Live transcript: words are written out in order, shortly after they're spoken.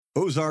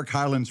Ozark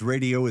Highlands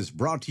Radio is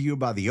brought to you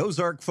by the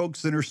Ozark Folk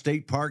Center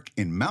State Park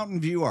in Mountain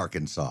View,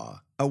 Arkansas.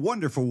 A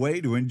wonderful way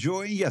to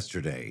enjoy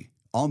yesterday.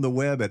 On the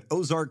web at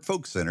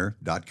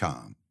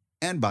ozarkfolkcenter.com.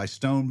 And by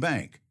Stone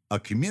Bank, a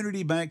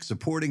community bank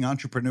supporting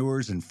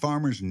entrepreneurs and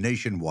farmers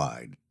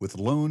nationwide with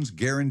loans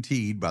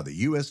guaranteed by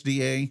the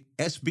USDA,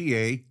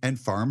 SBA, and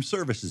Farm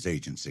Services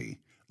Agency.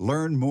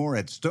 Learn more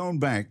at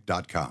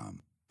stonebank.com.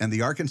 And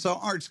the Arkansas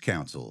Arts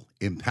Council,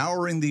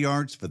 empowering the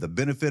arts for the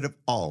benefit of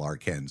all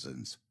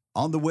Arkansans.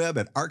 On the web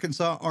at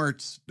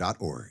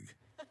arkansasarts.org.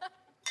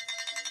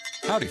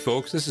 Howdy,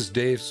 folks. This is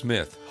Dave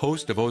Smith,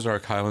 host of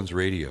Ozark Highlands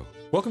Radio.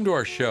 Welcome to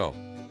our show.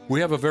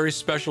 We have a very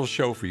special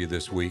show for you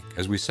this week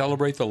as we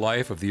celebrate the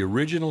life of the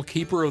original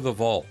keeper of the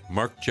vault,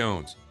 Mark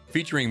Jones,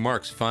 featuring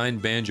Mark's fine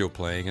banjo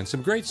playing and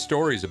some great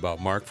stories about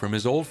Mark from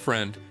his old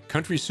friend,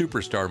 country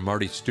superstar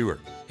Marty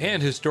Stewart.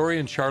 And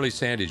historian Charlie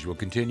Sandage will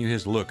continue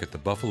his look at the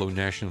Buffalo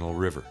National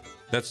River.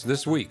 That's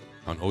this week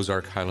on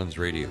Ozark Highlands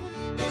Radio.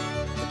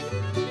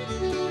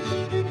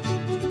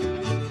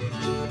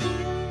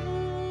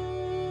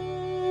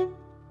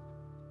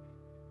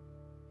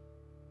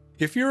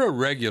 If you're a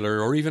regular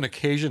or even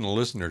occasional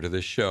listener to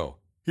this show,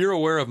 you're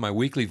aware of my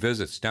weekly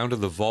visits down to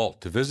the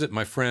vault to visit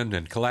my friend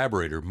and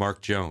collaborator,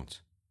 Mark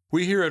Jones.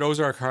 We here at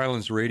Ozark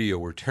Highlands Radio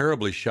were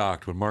terribly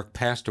shocked when Mark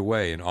passed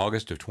away in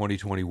August of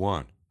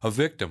 2021, a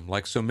victim,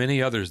 like so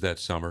many others that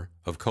summer,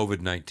 of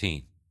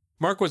COVID-19.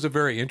 Mark was a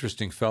very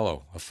interesting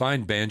fellow, a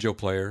fine banjo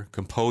player,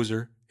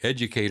 composer,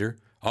 educator,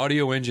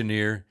 audio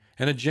engineer,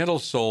 and a gentle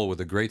soul with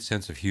a great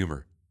sense of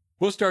humor.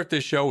 We'll start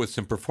this show with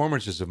some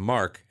performances of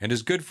Mark and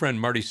his good friend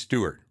Marty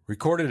Stewart,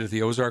 recorded at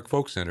the Ozark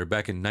Folk Center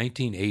back in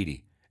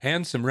 1980,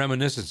 and some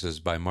reminiscences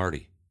by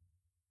Marty.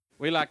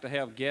 We like to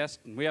have guests,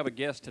 and we have a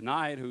guest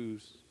tonight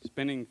who's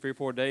spending 3 or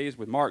 4 days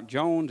with Mark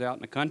Jones out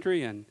in the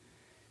country and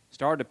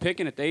started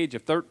picking at the age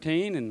of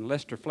 13 in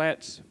Lester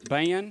Flatt's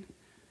band.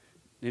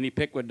 Then he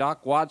picked with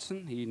Doc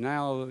Watson. He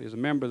now is a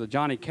member of the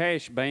Johnny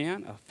Cash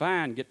Band, a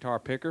fine guitar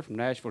picker from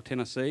Nashville,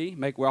 Tennessee.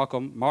 Make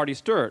welcome Marty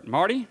Stewart.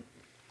 Marty?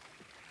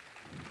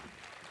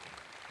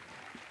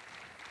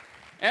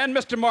 And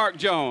Mr. Mark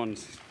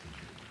Jones.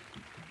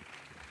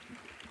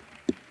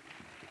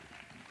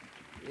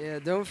 Yeah,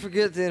 don't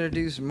forget to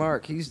introduce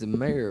Mark. He's the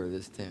mayor of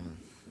this town.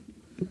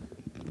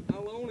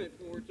 I'll own it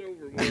before it's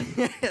over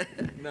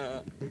with. Nah.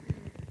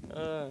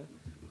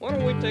 Why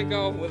don't we take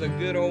off with a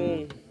good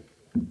old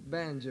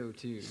banjo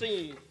tune?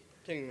 C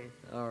tune.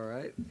 All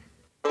right.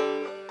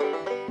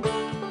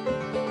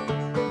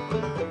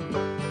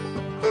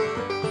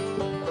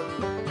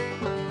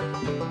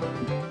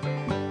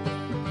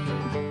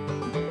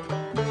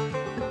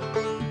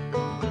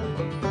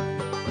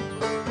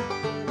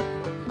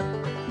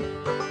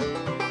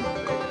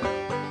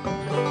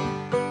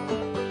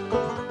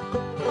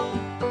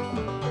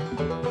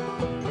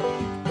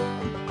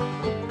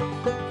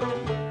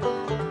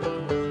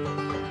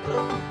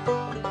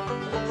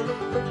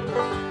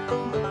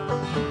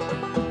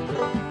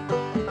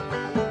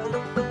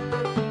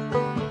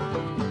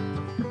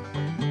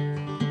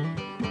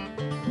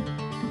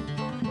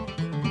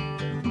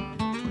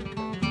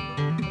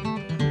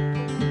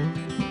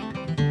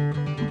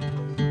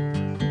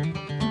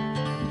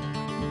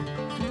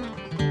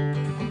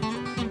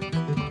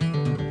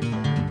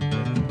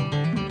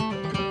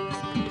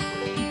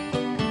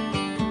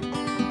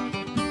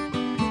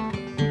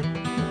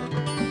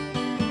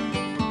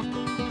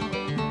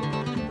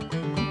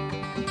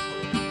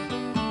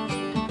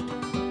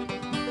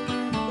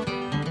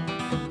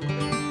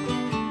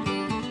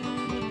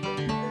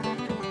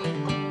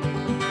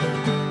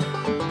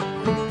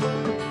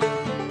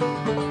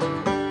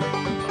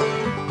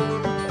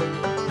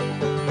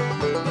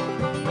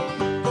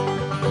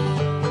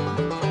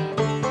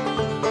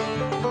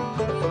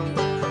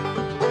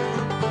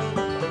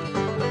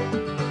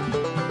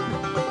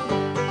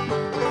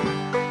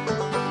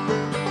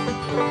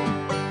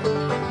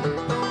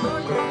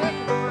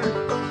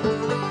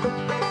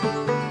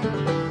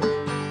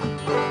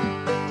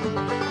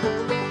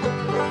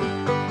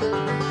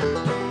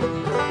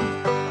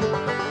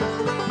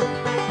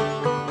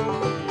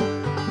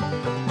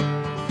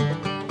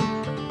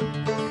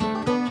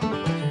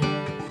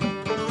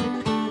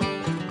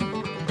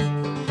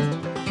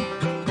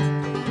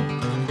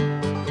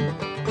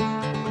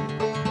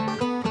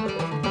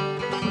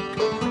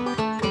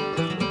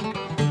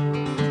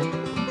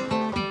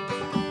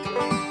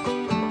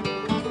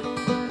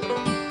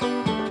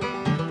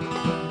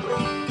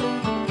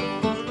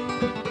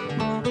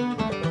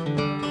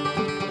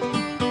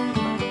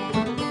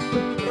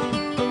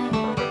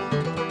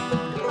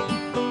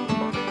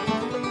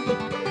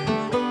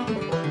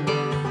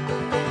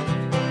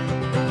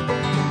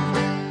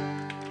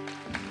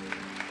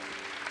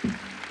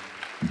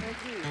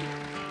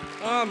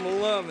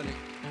 I'm loving it.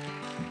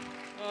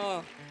 All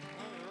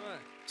right.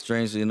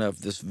 Strangely enough,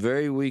 this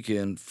very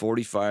weekend,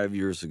 45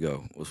 years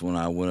ago, was when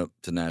I went up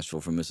to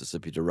Nashville from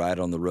Mississippi to ride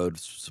on the road,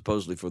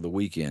 supposedly for the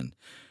weekend,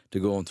 to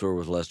go on tour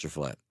with Lester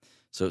Flatt.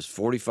 So it's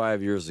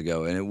 45 years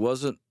ago, and it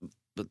wasn't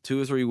but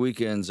 2 or 3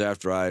 weekends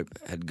after I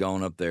had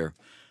gone up there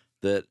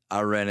that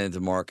I ran into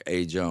Mark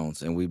A.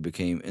 Jones, and we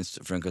became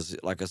instant friends. Because,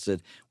 like I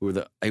said,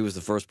 he was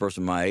the first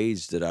person my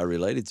age that I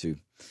related to,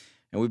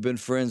 and we've been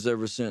friends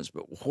ever since.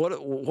 But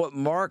what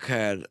Mark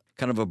had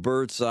kind of a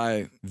bird's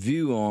eye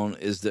view on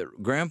is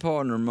that Grandpa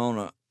and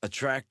Ramona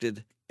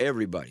attracted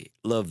everybody.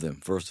 Loved them,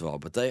 first of all,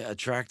 but they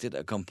attracted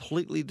a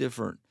completely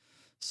different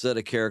set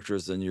of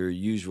characters than your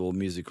usual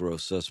Music Row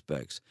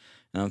suspects.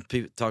 And I'm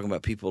talking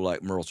about people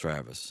like Merle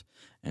Travis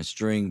and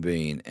String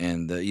Bean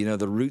and the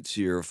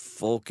rootsier,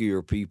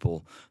 folkier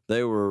people.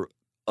 They were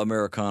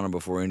Americana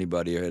before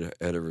anybody had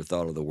ever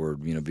thought of the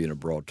word, being a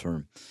broad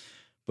term.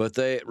 But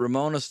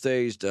Ramona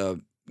staged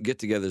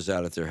get-togethers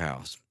out at their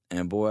house,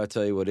 and boy, I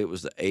tell you what, it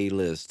was the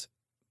A-list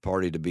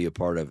party to be a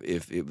part of.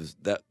 If it was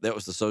that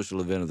was the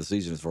social event of the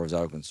season, as far as I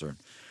was concerned.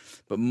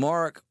 But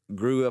Mark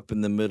grew up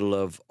in the middle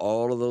of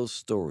all of those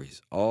stories,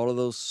 all of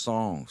those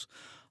songs,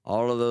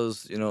 all of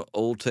those,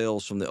 old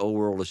tales from the old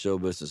world of show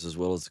business as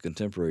well as the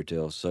contemporary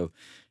tales. So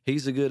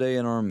he's a good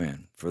A&R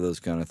man for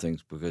those kind of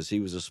things because he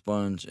was a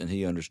sponge and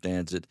he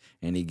understands it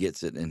and he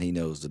gets it and he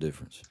knows the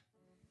difference.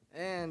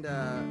 And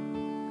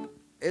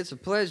it's a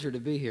pleasure to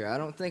be here. I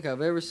don't think I've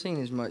ever seen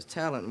as much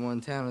talent in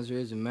one town as there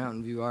is in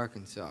Mountain View,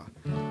 Arkansas.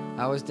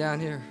 I was down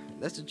here.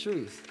 That's the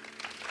truth.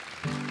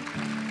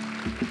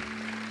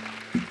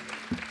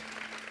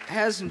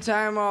 Had some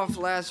time off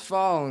last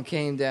fall and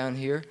came down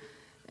here,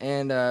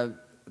 and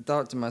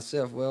thought to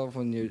myself, well,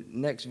 when your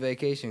next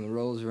vacation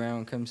rolls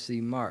around, come see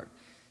Mark.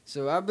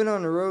 So I've been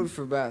on the road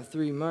for about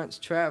 3 months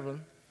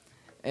traveling,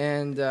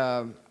 and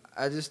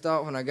I just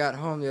thought when I got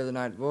home the other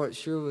night, boy, it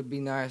sure would be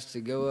nice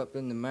to go up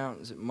in the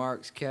mountains at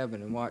Mark's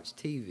cabin and watch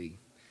TV.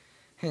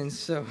 And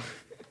so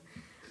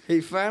he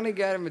finally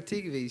got him a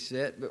TV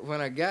set, but when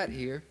I got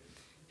here,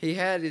 he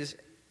had his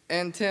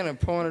antenna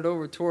pointed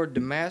over toward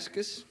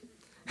Damascus.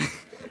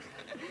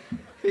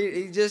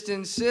 He just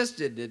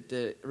insisted that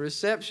the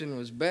reception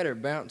was better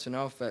bouncing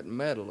off that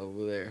metal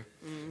over there.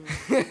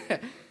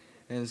 Mm.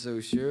 And so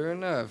sure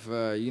enough,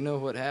 you know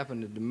what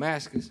happened to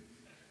Damascus?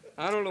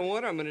 I don't know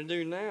what I'm going to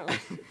do now.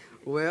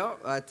 Well,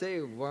 I tell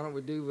you, why don't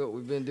we do what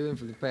we've been doing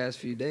for the past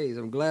few days?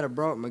 I'm glad I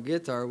brought my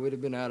guitar. We'd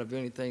have been out of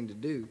anything to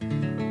do.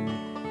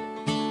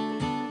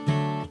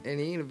 And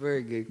he ain't a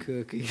very good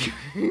cook either.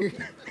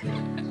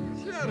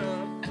 Shut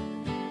up.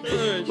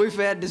 We've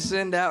had to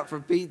send out for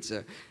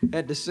pizza.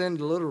 Had to send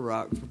to Little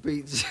Rock for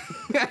pizza.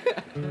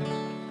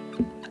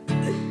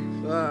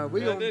 That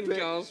didn't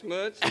cost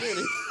much, did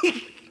it?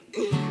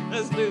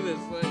 Let's do this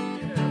thing.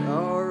 Yeah.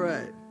 All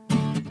right.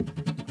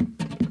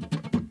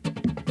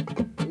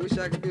 I wish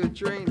I could do a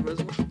train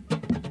whistle.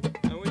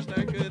 I wish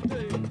I could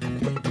too.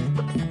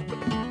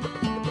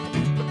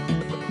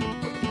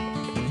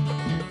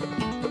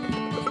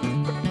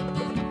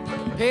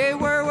 Hey,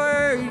 where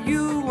were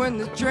you when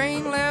the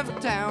train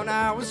left town?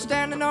 I was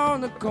standing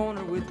on the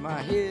corner with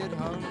my head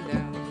hung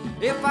down.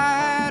 If I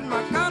had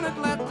my gun, I'd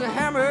let the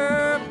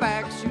hammer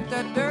back, shoot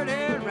that dirty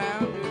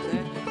rounder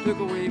that took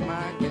away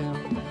my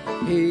gown.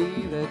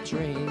 Hey, that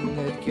train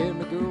that carried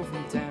my girl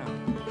from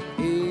town.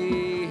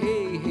 Hey,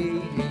 hey, hey,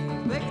 hey.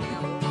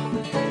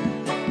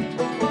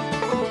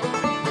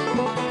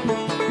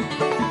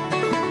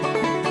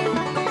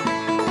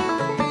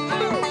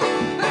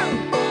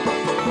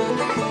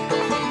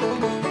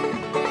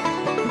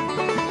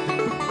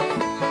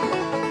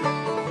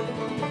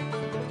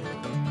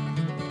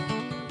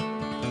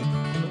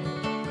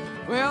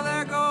 Well,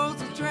 there goes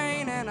the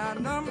train and I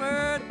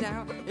numbered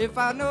down. If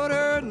I knowed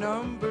her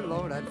number,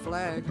 Lord, I'd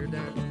flag her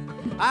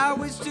down. I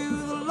wish to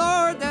the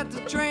Lord that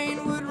the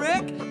train would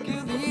wreck,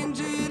 kill the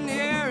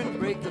engineer and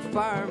break the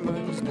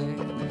fireman's neck.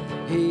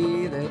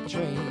 Hey, that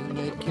train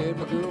that carried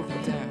my girl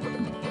from town.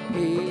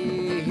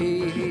 Hey,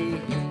 hey, hey, hey.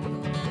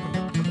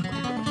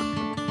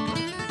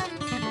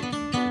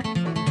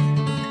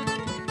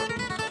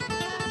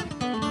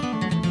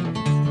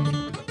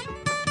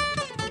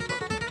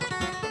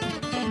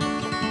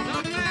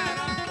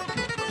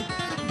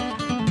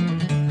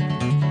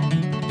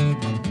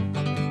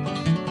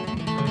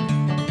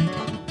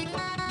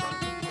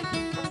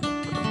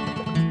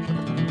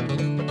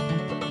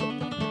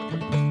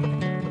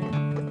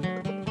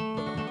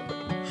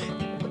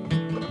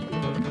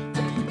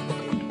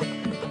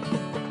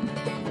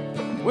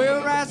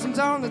 Well, rations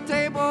on the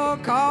table,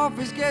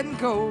 coffee's getting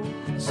cold.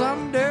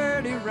 Some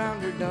dirty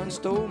rounder done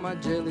stole my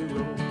jelly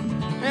roll.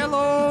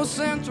 Hello,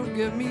 Central,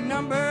 give me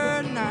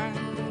number 9.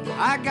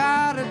 I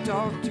gotta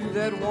talk to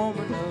that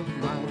woman of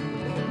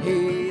mine.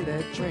 Hey,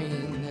 that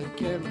train that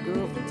carried my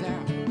girl from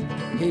town.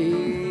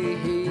 Hey,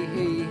 hey,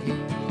 hey,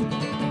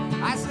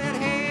 hey. I said,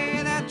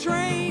 hey, that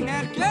train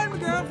that carried my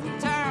girl from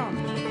town.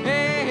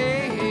 Hey,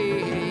 hey, hey,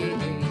 hey, hey.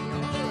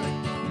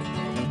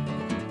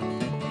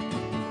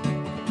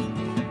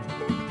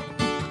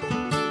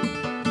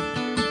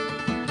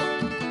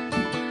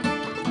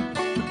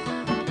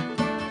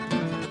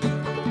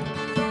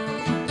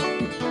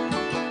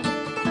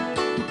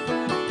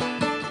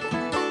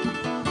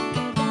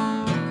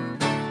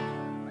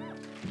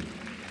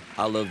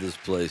 I love this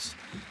place.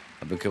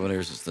 I've been coming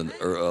here since the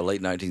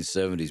late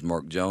 1970s.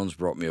 Mark Jones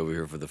brought me over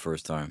here for the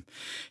first time.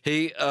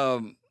 He,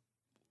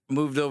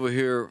 moved over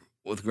here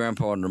with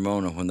Grandpa and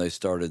Ramona when they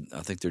started,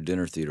 I think, their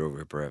dinner theater over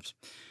here, perhaps.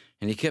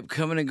 And he kept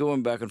coming and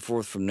going back and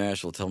forth from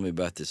Nashville, telling me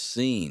about this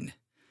scene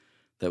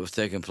that was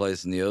taking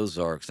place in the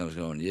Ozarks. And I was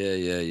going,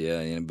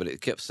 yeah. But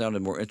it kept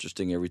sounding more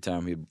interesting every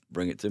time he'd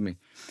bring it to me.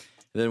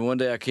 And then one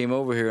day I came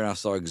over here and I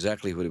saw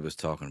exactly what he was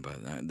talking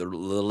about. The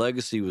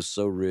legacy was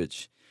so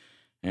rich,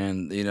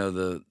 and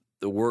the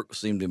work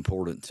seemed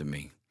important to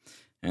me.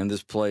 And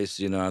this place,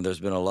 there's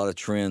been a lot of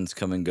trends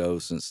come and go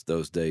since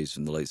those days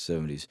from the late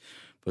 70s.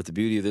 But the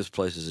beauty of this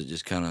place is it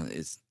just kind of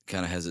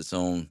has its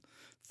own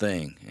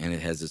thing, and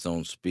it has its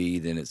own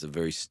speed, and it's a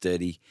very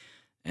steady,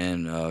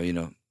 and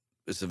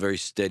it's a very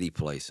steady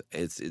place.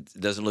 It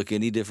doesn't look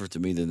any different to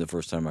me than the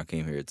first time I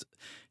came here.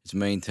 It's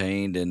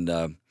maintained,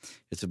 and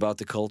it's about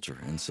the culture,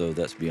 and so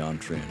that's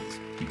beyond trends.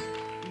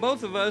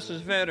 Both of us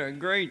have had a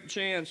great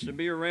chance to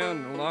be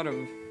around a lot of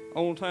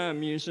old-time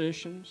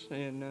musicians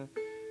and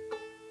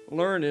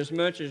learn as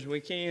much as we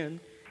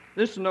can.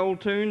 This is an old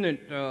tune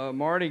that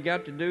Marty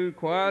got to do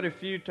quite a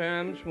few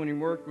times when he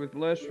worked with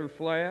Lester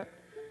Flatt,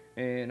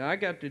 and I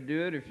got to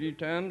do it a few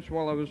times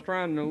while I was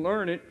trying to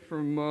learn it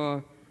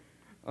from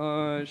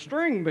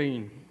String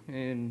Bean,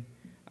 and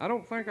I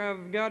don't think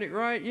I've got it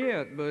right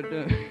yet, but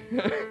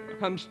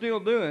I'm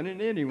still doing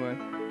it anyway.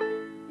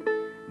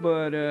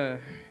 But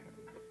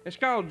it's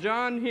called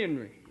John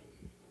Henry.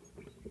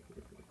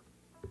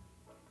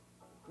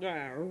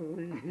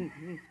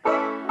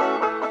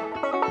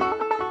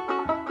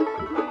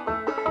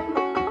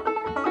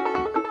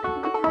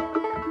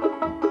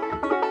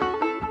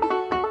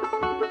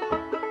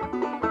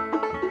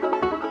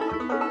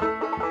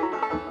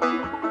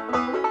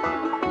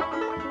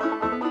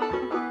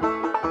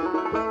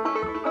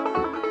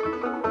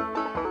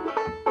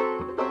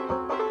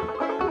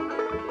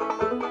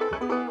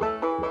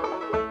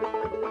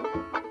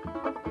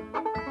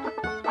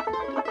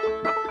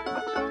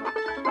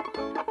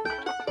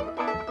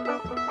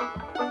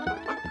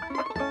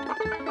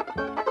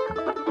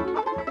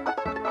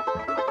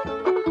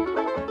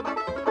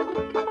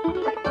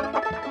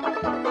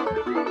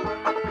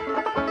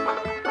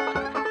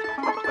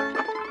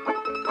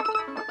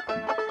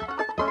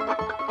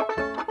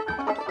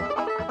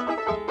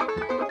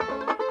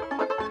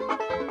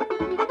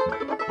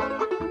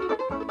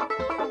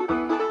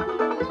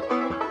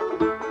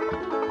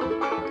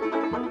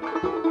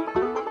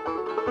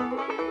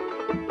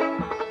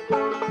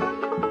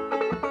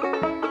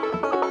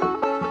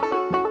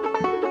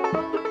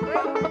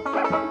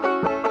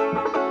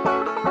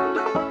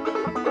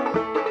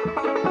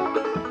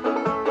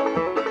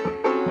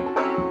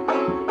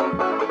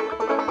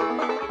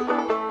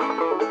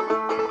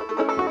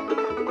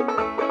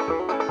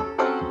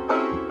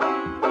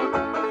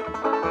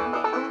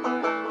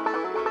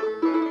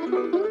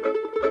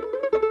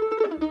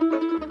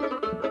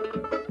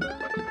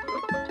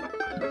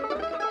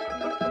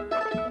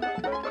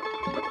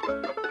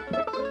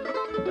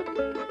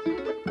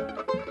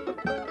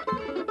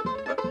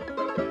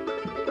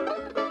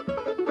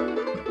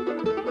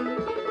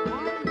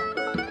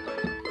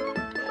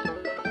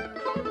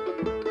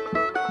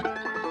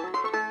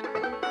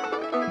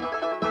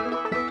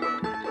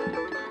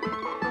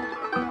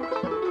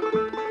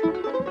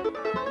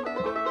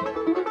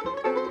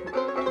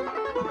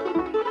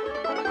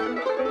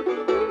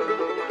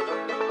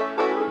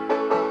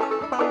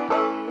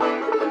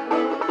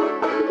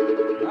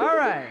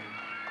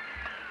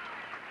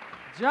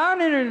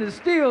 John Henry, the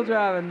steel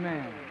driving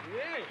man.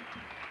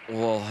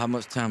 Well, how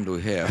much time do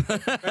we have?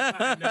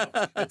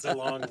 No, it's a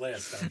long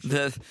list.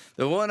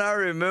 The one I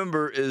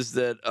remember is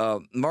that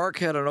Mark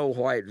had an old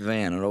white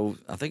van,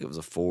 I think it was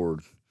a Ford.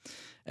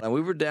 And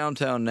we were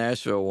downtown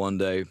Nashville one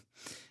day.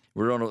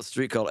 We were on a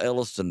street called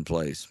Elliston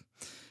Place.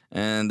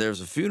 And there's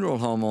a funeral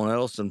home on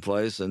Elliston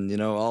Place, and,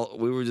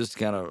 we were just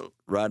kind of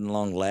riding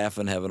along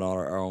laughing, having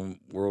our own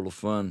world of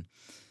fun.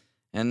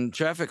 And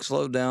traffic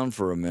slowed down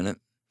for a minute.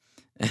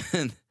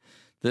 And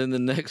then the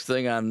next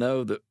thing I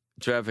know, the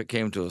traffic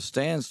came to a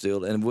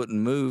standstill and wouldn't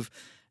move.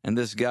 And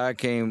this guy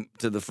came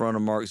to the front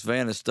of Mark's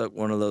van and stuck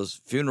one of those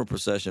funeral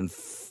procession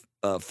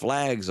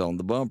flags on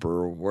the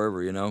bumper or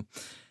wherever,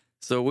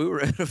 So we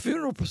were at a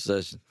funeral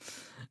procession.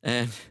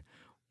 And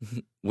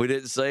we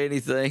didn't say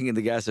anything. And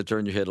the guy said,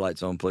 "Turn your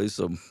headlights on, please."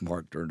 So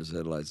Mark turned his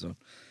headlights on.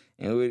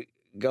 And we'd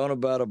gone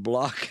about a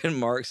block, and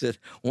Mark said,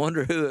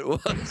 "Wonder who it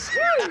was."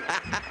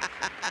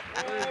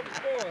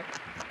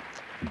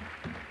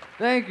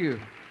 Thank you.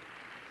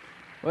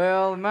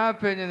 Well, in my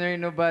opinion, there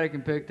ain't nobody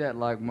can pick that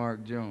like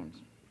Mark Jones.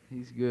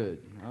 He's good.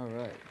 All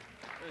right.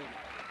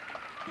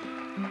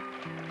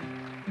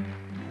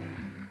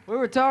 We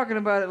were talking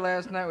about it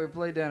last night. We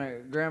played down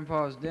at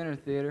Grandpa's Dinner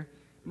Theater.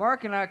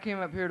 Mark and I came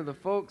up here to the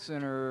Folk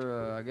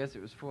Center, I guess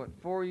it was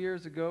 4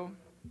 years ago.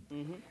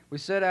 Mm-hmm. We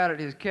set out at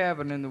his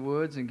cabin in the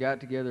woods and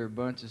got together a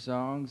bunch of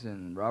songs,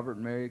 and Robert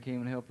and Mary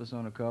came and helped us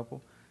on a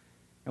couple.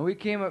 And we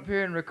came up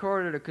here and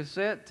recorded a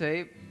cassette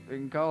tape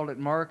and called it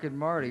Mark and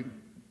Marty.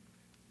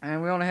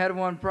 And we only had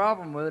one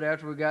problem with it.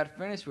 After we got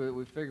finished with it,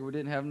 we figured we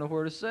didn't have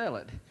nowhere to sell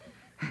it.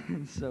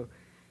 And so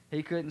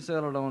he couldn't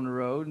sell it on the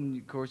road, and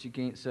of course you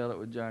can't sell it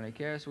with Johnny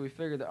Cash. So we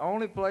figured the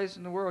only place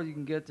in the world you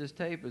can get this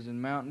tape is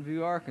in Mountain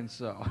View,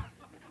 Arkansas.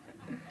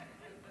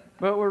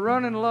 But we're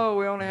running low.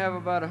 We only have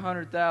about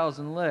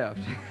 100,000 left.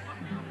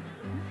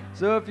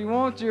 So if you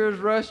want yours,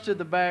 rush to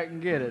the back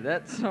and get it.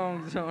 That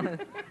song's on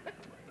it.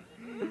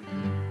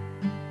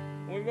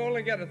 We've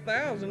only got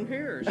 1,000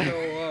 here,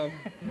 so.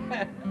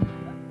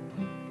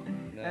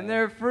 And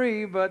they're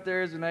free, but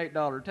there's an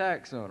 $8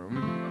 tax on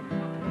them.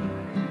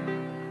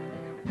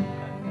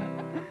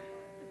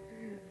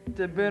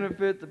 To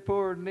benefit the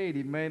poor and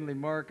needy, mainly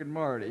Mark and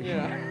Marty.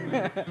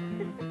 Yeah.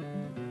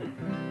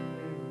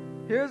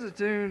 Here's a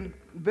tune.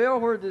 Bill,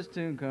 where'd this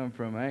tune come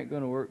from? I ain't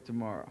gonna work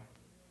tomorrow.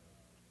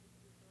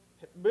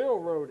 Bill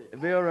wrote it.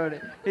 Bill wrote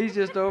it. He's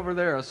just over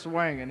there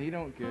a-swanging. He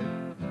don't care.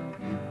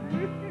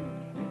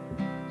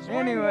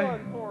 Anyway. Swing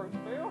one for us,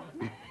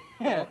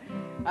 Bill.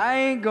 I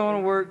ain't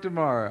gonna work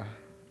tomorrow.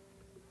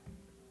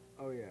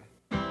 Oh, yeah.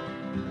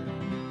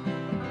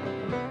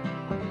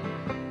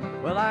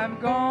 Well, I'm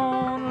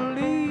gonna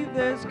leave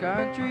this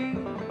country.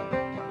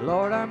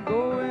 Lord, I'm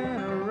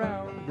going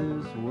around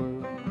this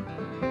world.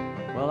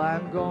 Well,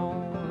 I'm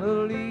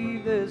gonna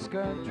leave this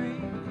country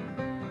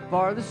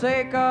for the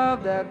sake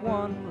of that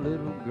one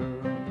little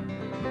girl.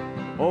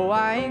 Oh,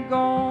 I ain't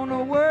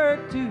gonna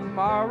work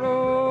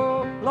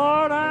tomorrow.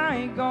 Lord, I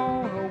ain't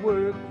gonna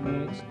work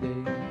next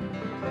day.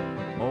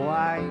 Oh,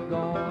 I ain't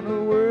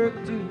gonna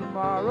work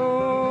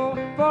tomorrow,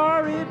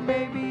 for it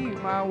may be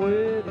my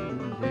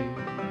wedding day.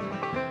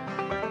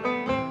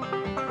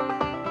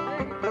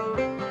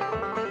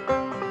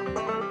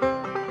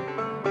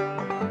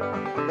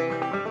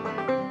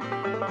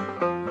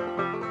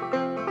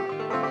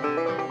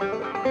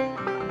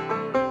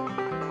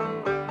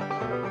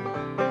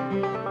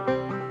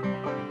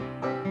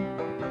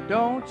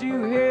 Don't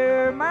you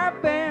hear my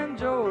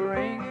banjo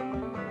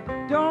ringing?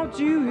 Don't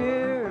you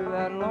hear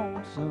that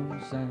lonesome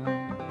sound?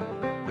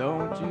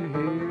 Don't you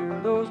hear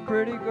those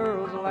pretty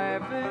girls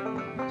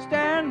laughing,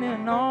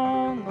 standing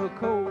on the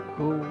cold,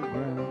 cold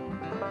ground?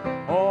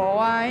 Oh,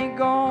 I ain't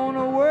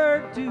gonna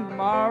work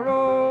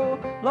tomorrow.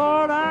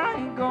 Lord, I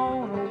ain't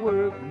gonna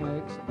work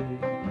next day.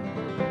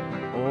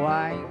 Oh,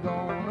 I ain't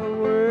gonna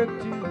work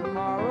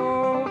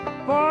tomorrow,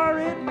 for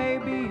it may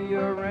be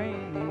a rainy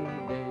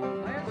day.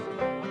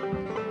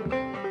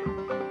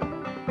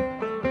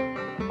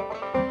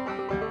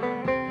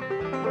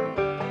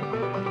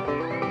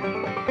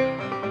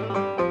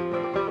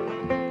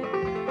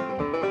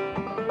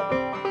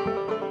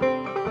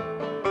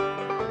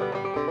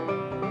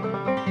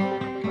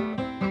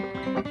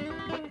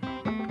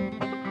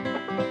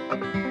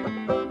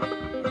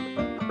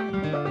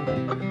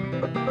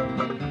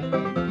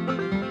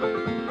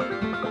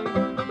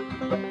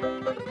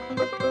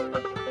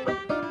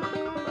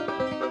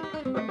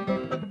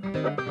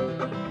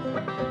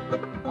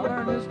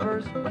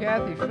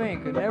 Kathy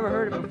Fink. I never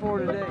heard it before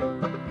today.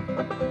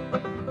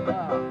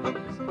 Wow.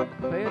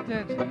 Pay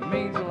attention. It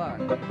means a lot.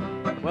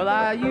 Well,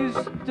 I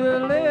used to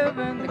live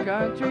in the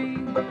country,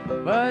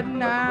 but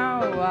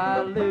now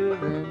I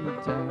live in the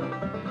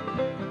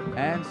town.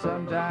 And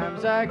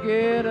sometimes I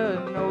get a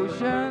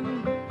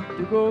notion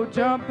to go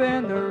jump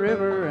in the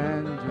river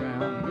and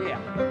drown.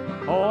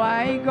 Yeah. Oh,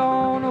 I ain't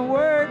gonna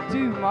work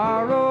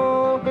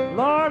tomorrow.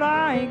 Lord,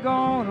 I ain't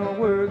gonna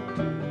work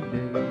today.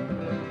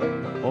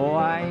 Oh,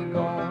 I ain't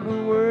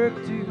gonna work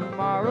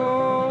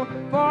tomorrow,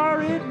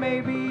 for it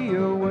may be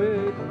a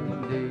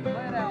wedding day.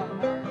 Let out,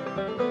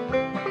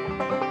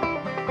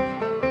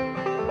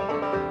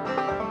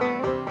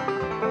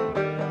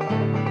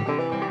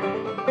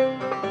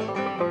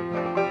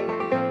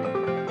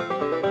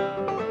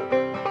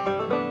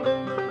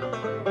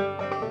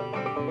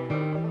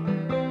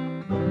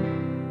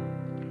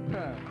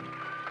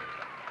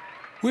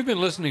 We've been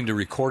listening to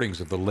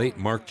recordings of the late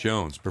Mark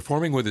Jones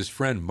performing with his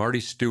friend Marty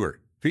Stewart,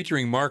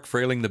 featuring Mark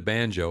frailing the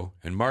banjo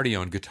and Marty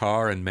on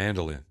guitar and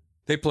mandolin.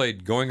 They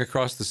played Going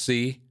Across the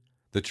Sea,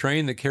 The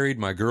Train That Carried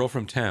My Girl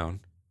from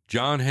Town,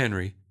 John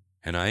Henry,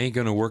 and I Ain't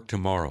Gonna Work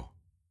Tomorrow.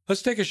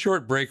 Let's take a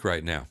short break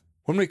right now.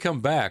 When we come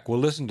back, we'll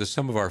listen to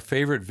some of our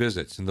favorite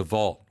visits in the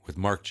vault with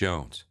Mark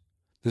Jones.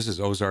 This is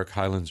Ozark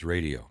Highlands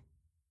Radio.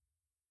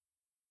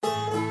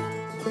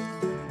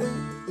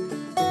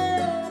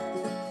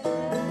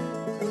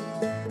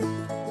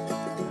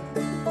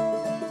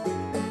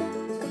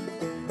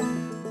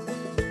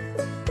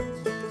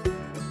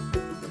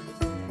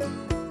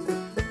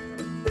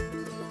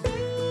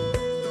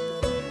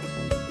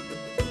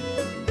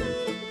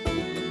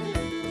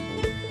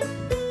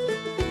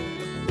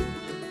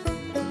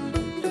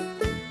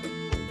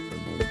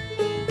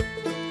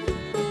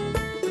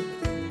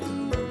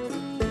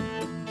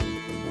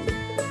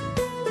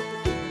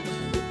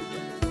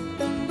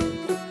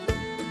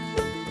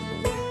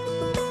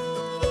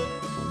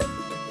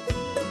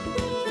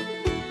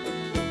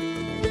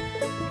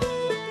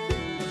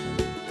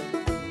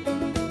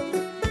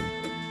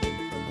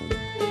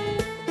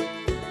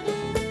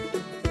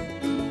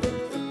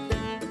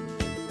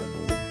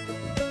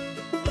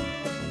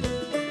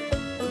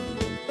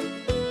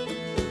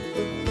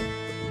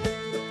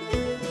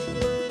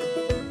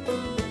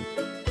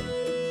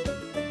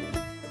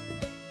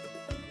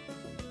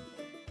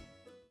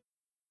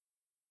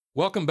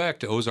 Welcome back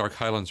to Ozark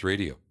Highlands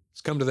Radio. It's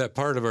come to that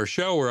part of our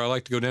show where I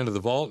like to go down to the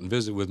vault and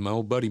visit with my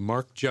old buddy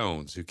Mark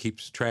Jones, who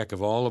keeps track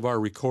of all of our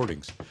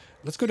recordings.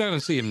 Let's go down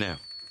and see him now.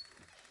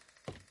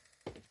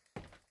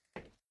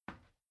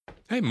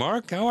 Hey,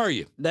 Mark, how are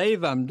you?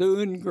 Dave, I'm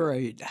doing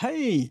great.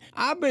 Hey,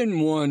 I've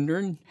been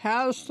wondering,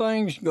 how's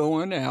things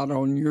going out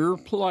on your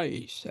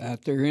place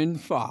out there in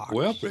Fox?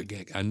 Well,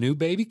 a new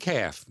baby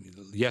calf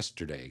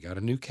yesterday. Got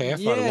a new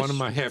calf out of one of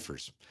my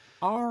heifers.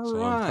 All So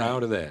right. I'm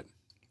proud of that.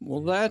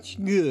 Well, that's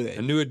good.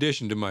 A new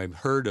addition to my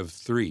herd of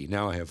 3.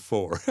 Now I have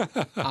 4.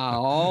 I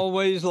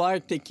always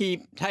like to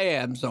keep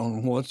tabs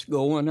on what's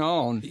going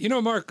on. You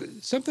know, Mark,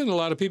 something a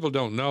lot of people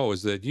don't know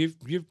is that you've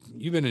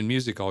been in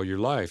music all your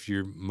life.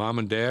 Your mom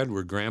and dad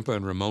were Grandpa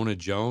and Ramona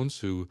Jones,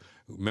 who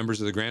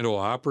members of the Grand Ole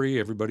Opry.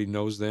 Everybody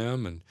knows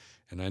them,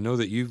 and I know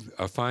that you're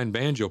a fine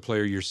banjo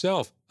player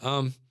yourself.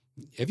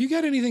 Have you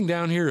got anything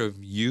down here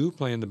of you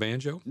playing the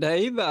banjo?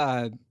 Dave,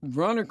 I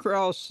run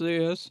across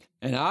this,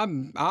 and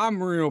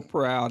I'm real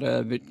proud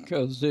of it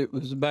because it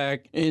was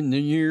back in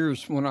the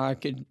years when I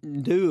could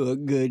do a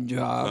good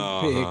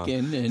job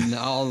picking and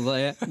all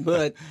that.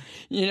 But,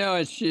 you know,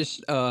 it's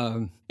just,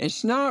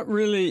 it's not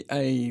really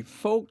a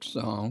folk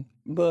song,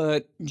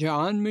 but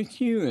John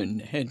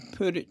McEwen had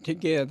put it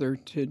together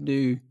to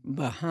do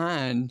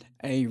behind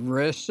a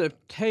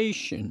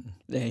recitation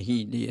that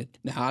he did.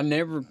 Now, I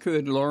never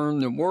could learn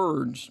the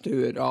words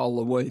to it all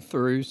the way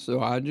through, so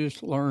I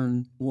just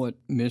learned what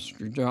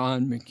Mr.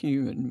 John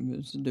McEwen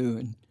was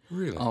doing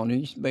on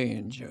his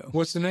banjo.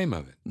 What's the name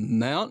of it?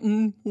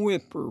 Mountain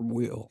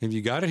Whippoorwill. Have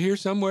you got it here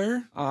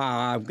somewhere?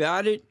 I've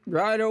got it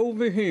right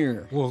over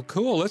here. Well,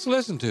 cool. Let's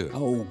listen to it.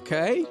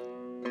 Okay.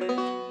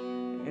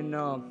 And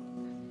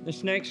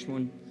this next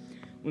one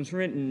was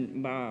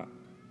written by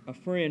a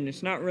friend.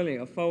 It's not really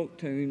a folk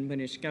tune, but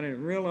it's got a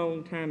real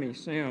old-timey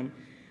sound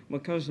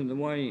because of the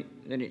way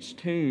that it's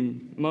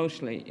tuned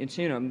mostly. It's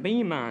in a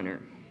B minor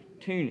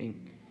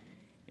tuning.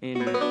 And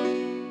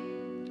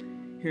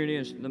here it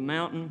is, the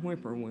Mountain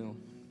Whippoorwill.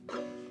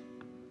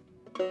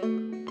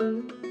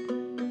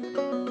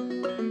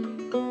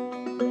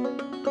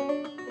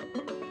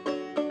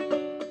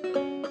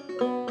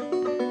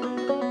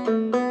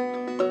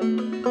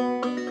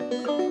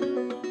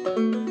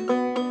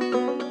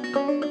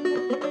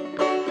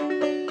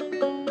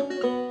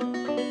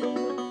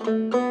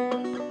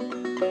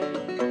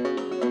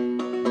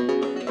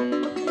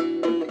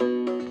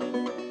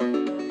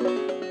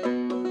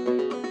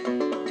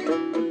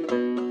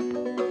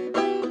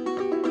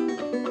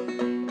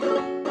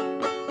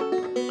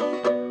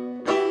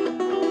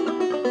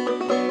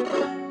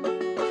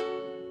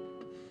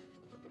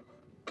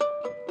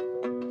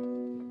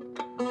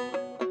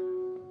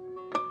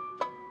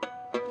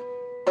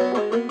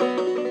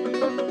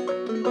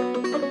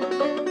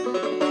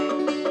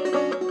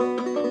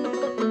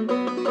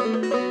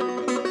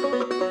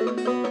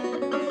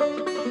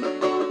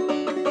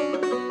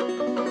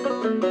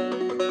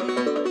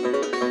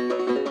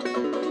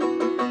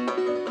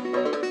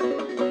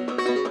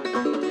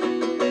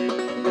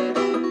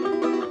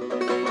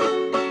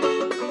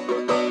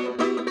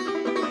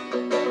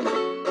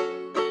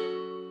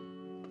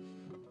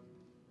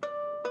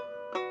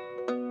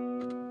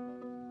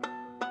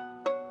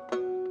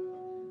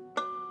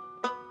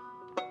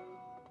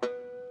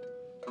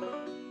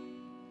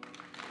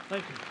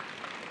 Thank you.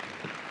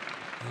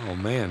 Oh,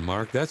 man,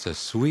 Mark, that's a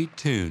sweet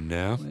tune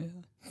now. Well,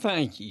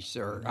 thank you,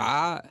 sir.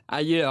 I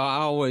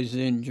always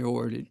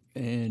enjoyed it.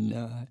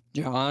 And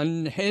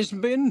John has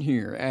been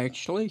here,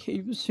 actually.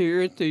 He was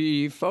here at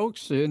the Folk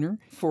Center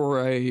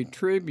for a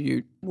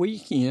tribute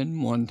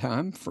weekend one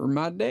time for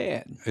my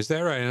dad. Is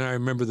that right? And I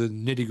remember the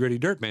Nitty Gritty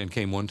Dirt Band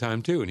came one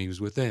time, too, and he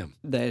was with them.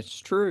 That's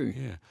true.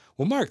 Yeah.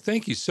 Well, Mark,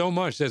 thank you so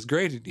much. That's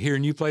great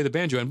hearing you play the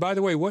banjo. And by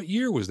the way, what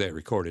year was that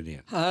recorded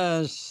in?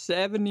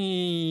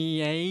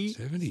 78.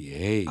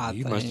 78.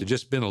 You must have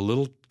just been a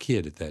little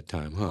kid at that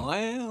time, huh?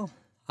 Well,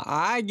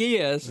 I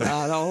guess.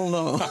 I don't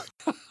know.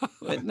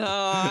 But no,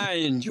 I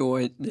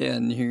enjoy it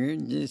down here,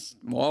 just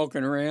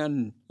walking around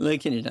and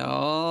looking at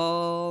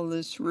all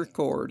this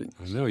recording.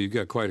 I know, you've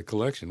got quite a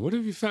collection. What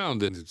have you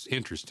found that's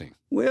interesting?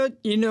 Well,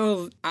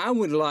 I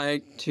would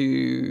like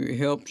to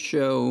help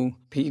show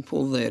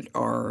people that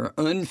are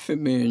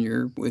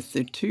unfamiliar with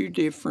the two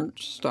different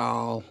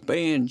style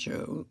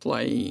banjo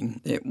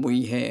playing that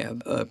we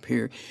have up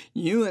here.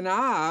 You and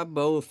I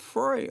both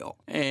frail.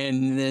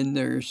 And then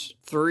there's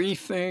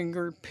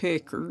 3-finger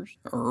pickers,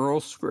 Earl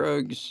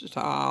Scruggs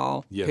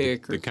style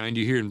pickers. The kind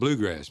you hear in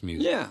bluegrass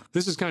music. Yeah.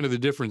 This is kind of the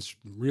difference,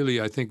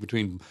 really, I think,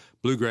 between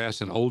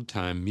bluegrass and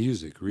old-time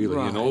music, really.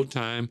 Right. In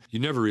old-time, you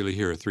never really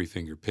hear a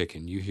 3-finger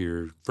picking. You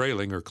hear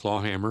frailing or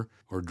clawhammer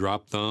or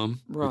drop thumb,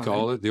 we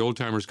call it. The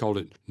old-timers called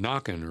it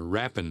knocking or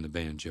rapping the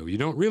banjo. You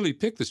don't really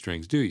pick the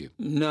strings, do you?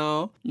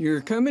 No, you're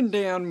coming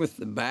down with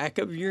the back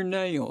of your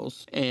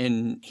nails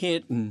and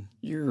hitting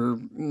your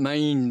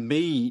main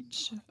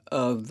beats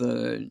of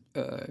the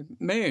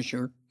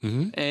measure.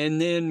 Mm-hmm.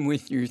 And then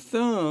with your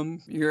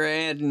thumb, you're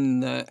adding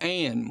the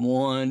and.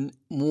 1,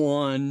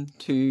 1,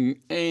 2,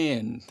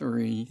 and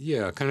 3.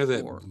 Yeah, kind of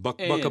that four,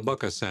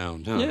 bucka-bucka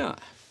sound, huh? Yeah.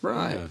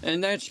 Right. Yeah.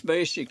 And that's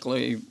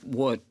basically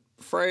what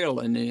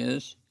frailing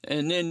is.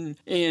 And then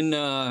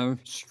in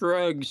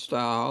Scruggs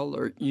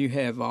style, you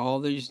have all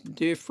these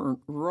different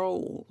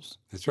rolls.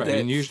 That's right. that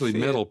And usually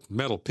fit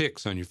metal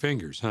picks on your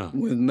fingers, huh?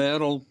 with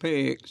metal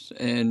picks,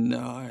 and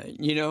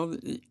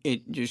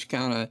it just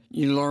kind of,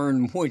 you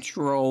learn which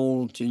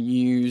roll to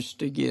use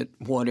to get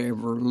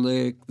whatever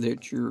lick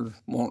that you're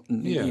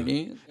wanting to Yeah. get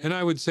in. And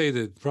I would say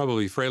that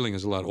probably frailing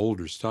is a lot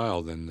older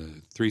style than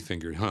the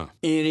three-fingered, huh?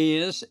 It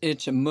is.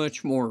 It's a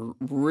much more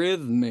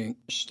rhythmic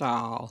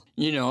style.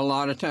 A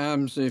lot of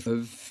times if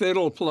a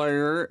fiddle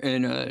player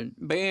and a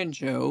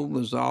banjo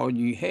was all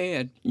you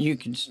had, you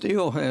could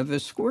still have a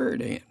square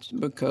dance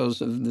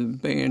because of the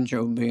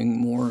banjo being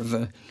more of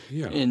a,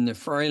 in the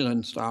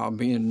frailing style,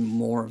 being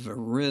more of a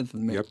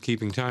rhythmic. Yep,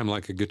 keeping time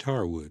like a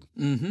guitar would.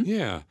 Mm-hmm.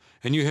 Yeah.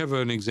 And you have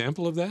an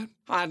example of that?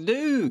 I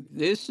do.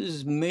 This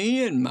is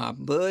me and my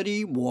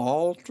buddy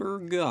Walter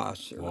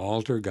Gosser.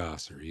 Walter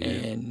Gosser, yeah.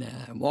 And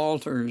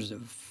Walter's a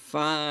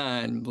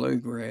fine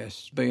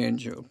bluegrass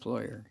banjo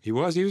player. He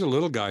was a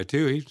little guy,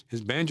 too.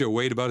 His banjo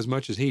weighed about as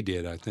much as he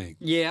did, I think.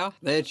 Yeah,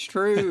 that's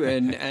true.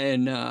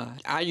 and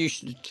I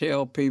used to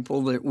tell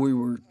people that we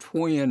were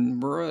twin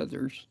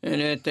brothers.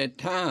 And at that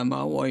time,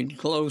 I weighed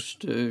close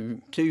to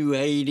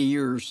 280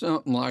 or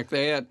something like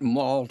that. And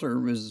Walter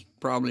was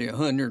probably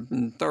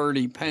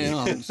 130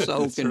 pounds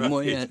soaking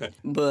wet.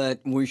 But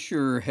we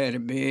sure had a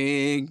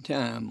big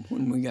time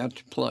when we got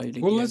to play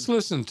together. Well, let's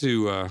listen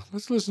to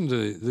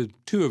the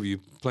two of you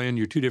playing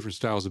your two different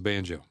styles of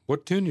banjo.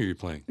 What tune are you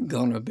playing?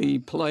 Gonna be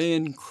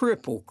playing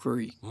Cripple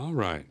Creek. All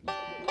right.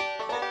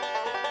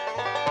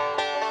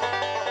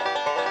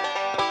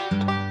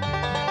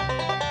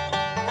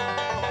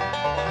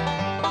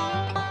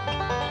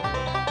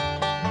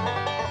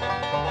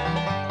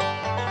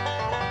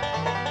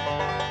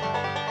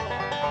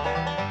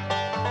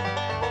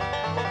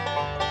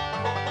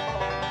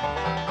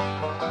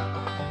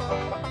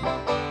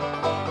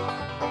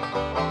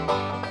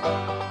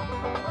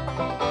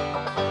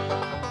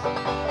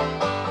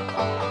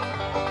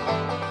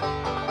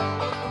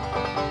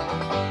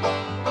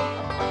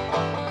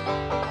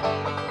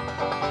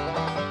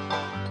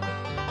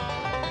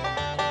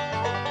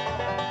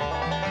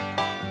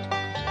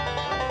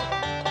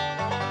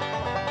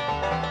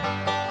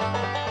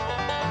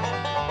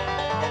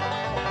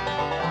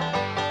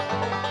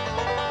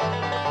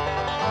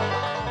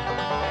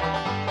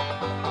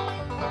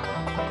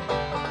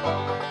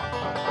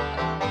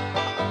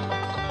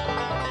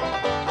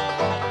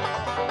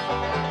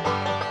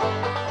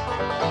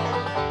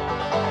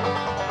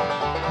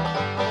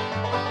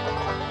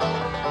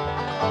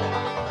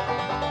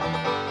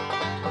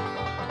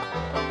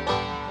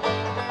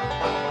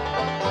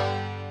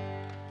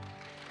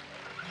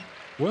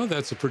 Well,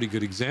 that's a pretty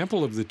good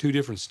example of the two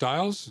different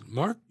styles,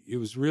 Mark. It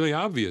was really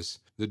obvious.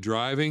 The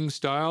driving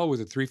style with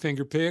the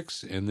three-finger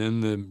picks, and then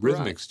the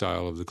rhythmic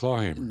style of the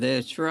clawhammer.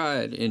 That's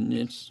right, and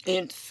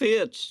it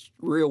fits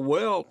real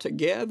well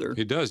together.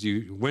 It does.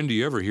 When do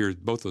you ever hear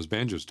both those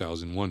banjo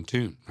styles in one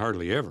tune?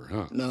 Hardly ever,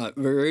 huh? Not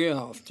very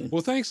often.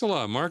 Well, thanks a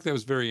lot, Mark. That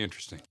was very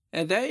interesting.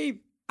 And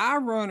I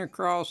run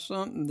across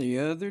something the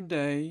other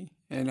day,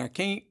 and I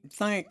can't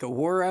think of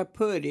where I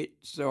put it,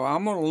 so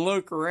I'm going to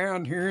look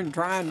around here and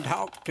try and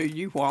talk to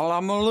you while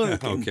I'm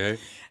looking. Okay.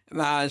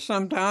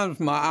 Sometimes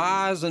my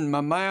eyes and my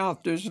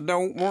mouth just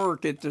don't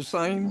work at the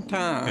same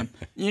time.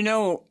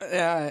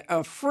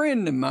 A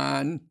friend of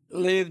mine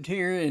lived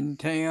here in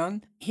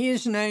town.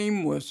 His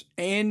name was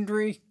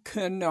Andrew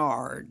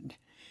Kennard.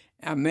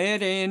 I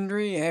met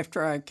Andrew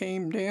after I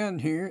came down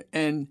here,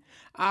 and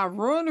I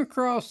run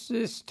across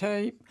this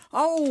tape.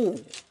 Oh,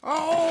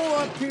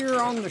 up here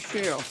on the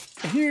shelf.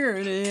 Here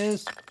it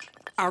is.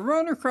 I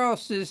run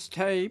across this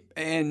tape,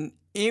 and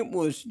it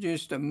was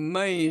just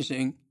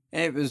amazing.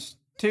 It was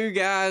two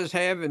guys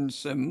having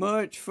so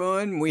much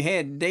fun. We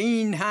had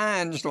Dean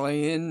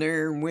Hinesley in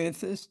there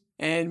with us,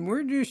 and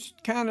we're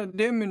just kind of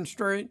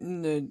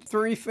demonstrating the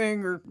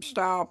three-finger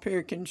style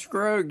picking,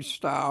 Scruggs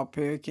style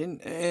picking,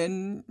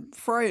 and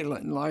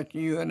frailing like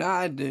you and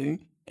I do.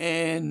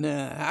 And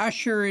I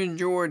sure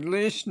enjoyed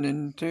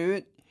listening to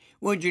it.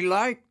 Would you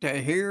like to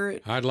hear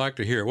it? I'd like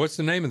to hear it. What's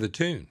the name of the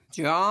tune?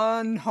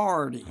 John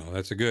Hardy. Oh,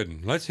 that's a good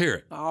one. Let's hear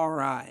it. All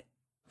right.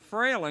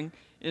 Frailing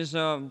is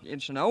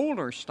it's an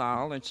older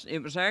style.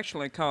 It was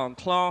actually called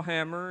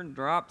clawhammer,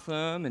 drop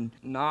thumb, and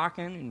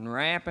knocking and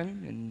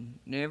rapping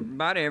and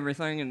about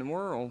everything in the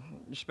world,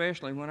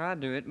 especially when I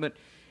do it. But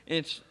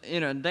it's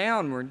in a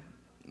downward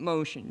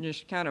motion,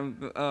 just kind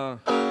of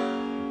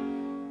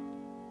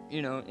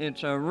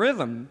it's a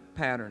rhythm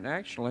pattern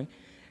actually.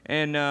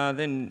 And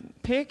then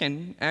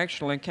picking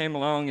actually came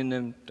along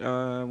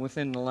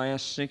within the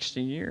last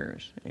 60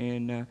 years.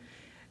 And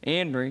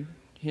Andrew,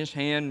 his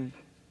hand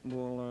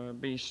will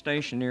be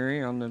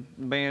stationary on the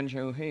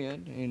banjo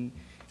head, and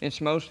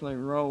it's mostly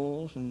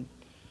rolls and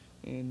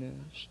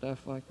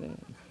stuff like that.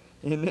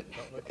 Isn't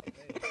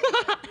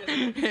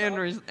it?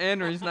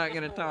 Henry's not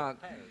going to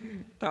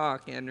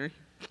talk, Henry.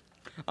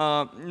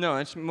 No,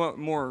 it's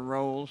more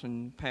rolls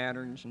and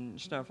patterns and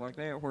stuff like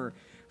that, where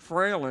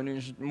Fralin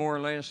is more or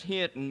less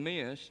hit and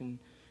miss, and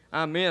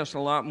I miss a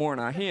lot more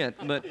than I hit.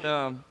 But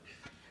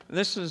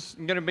this is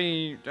going to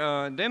be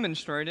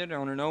demonstrated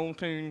on an old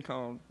tune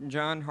called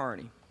John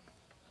Hardy.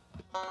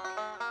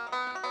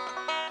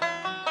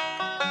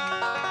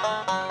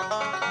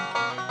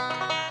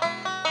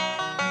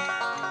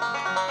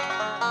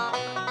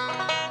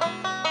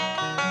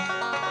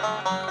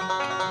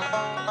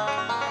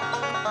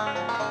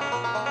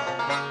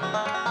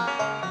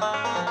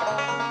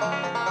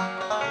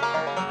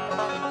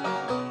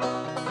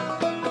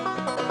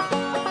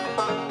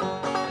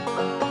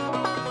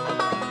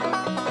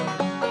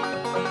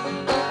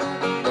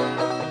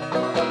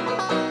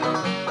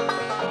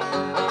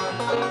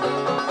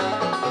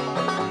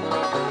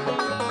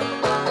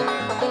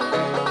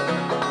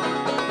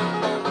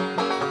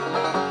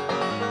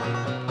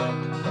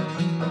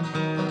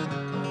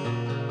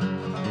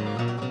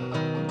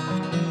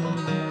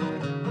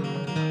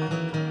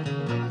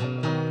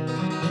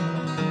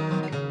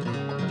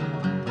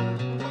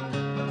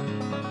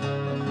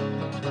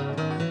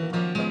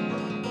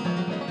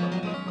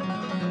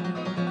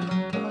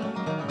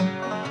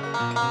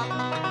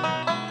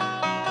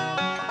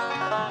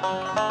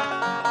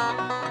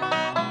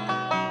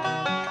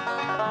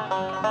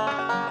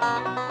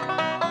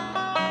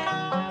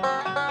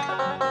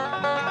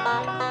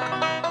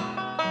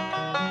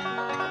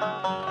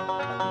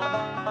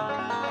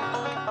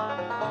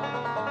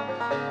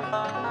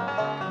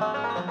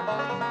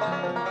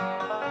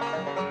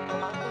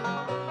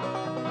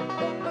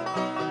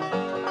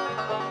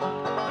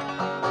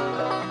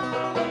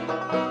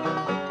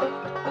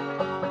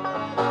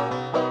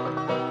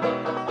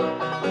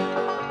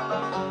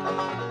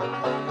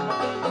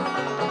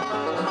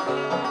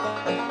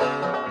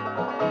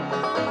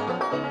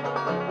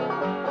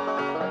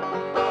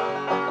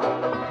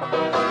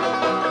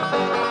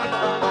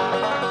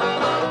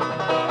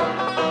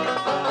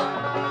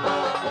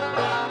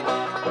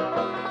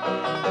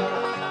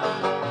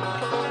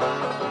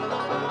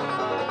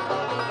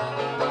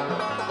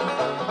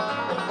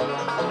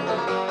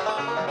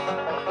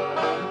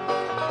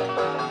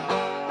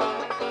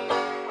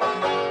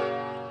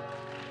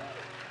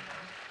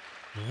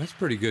 That's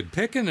pretty good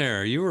picking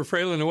there. You were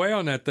frailing away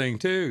on that thing,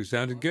 too.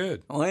 Sounded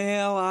good.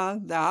 Well, I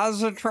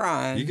was a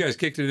trying. You guys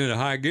kicked it into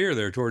high gear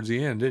there towards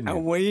the end, didn't you?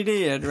 We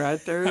did,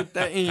 right there at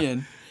the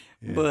end.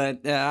 Yeah.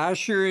 But I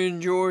sure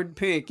enjoyed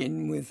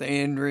picking with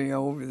Andrea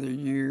over the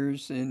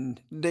years, and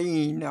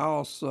Dean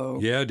also.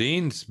 Yeah,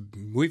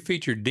 we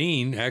featured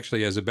Dean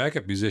actually as a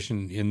backup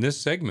musician in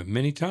this segment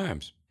many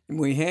times.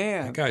 We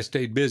have. That guy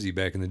stayed busy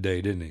back in the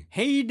day, didn't he?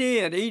 He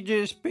did. He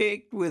just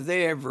picked with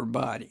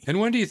everybody. And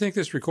when do you think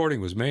this recording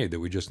was made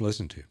that we just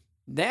listened to?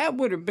 That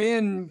would have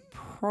been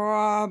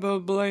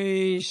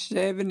probably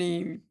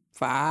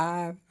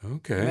 75.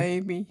 Okay.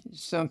 Maybe,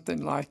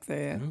 something like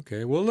that.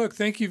 Okay. Well, look,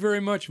 thank you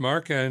very much,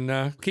 Mark,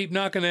 and keep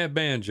knocking that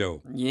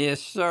banjo. Yes,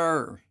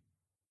 sir.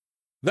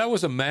 That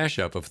was a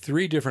mashup of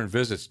 3 different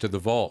visits to the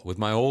vault with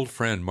my old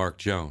friend, Mark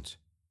Jones.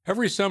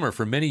 Every summer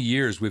for many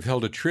years, we've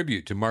held a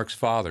tribute to Mark's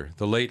father,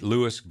 the late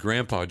Louis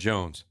Grandpa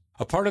Jones.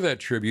 A part of that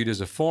tribute is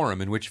a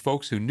forum in which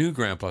folks who knew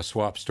Grandpa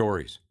swap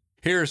stories.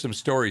 Here are some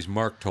stories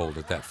Mark told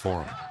at that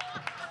forum.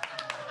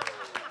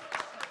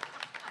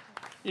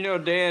 You know,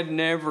 Dad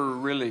never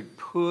really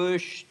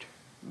pushed,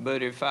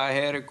 but if I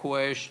had a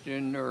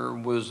question or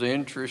was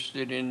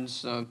interested in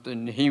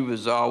something, he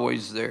was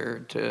always there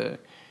to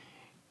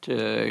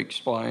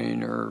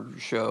explain or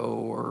show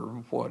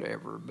or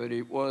whatever. But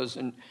it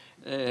wasn't,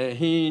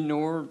 he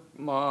nor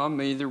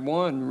Mom, either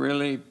one,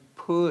 really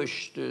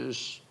pushed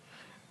us.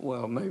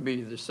 Well,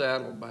 maybe the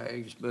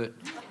saddlebags, but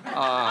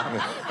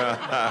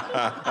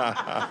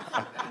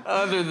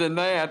other than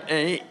that,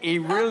 he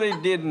really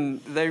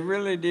didn't. They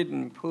really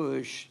didn't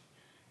push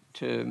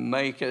to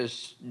make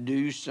us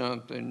do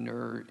something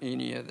or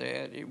any of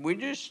that. We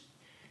just,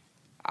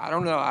 I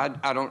don't know.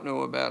 I don't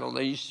know about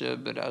Elisa,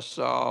 but I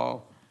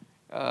saw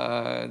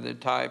the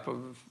type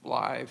of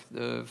life,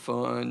 the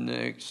fun,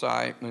 the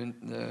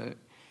excitement, the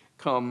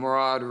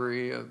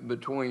camaraderie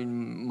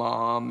between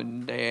Mom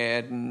and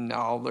Dad and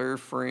all their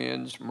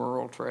friends,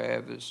 Merle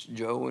Travis,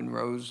 Joe and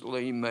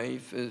Rosalie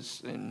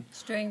Maphis, and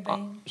String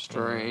Bean.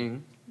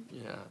 String,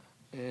 yeah.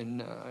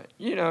 And,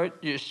 you know,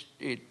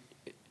 it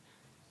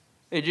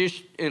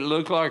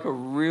looked like a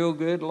real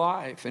good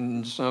life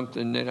and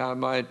something that I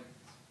might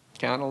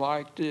kind of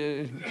like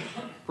to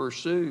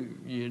pursue,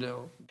 you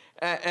know.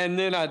 And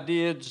then I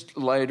did,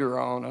 later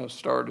on, I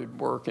started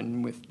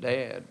working with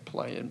Dad,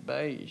 playing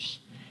bass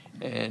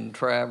and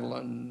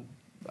traveling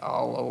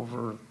all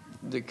over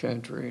the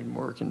country and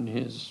working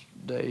his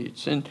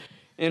dates. And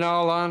in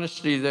all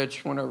honesty,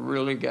 that's when I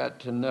really got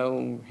to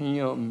know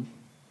him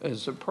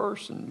as a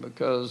person,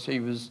 because he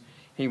was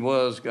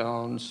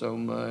gone so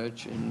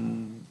much.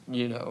 And,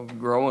 you know,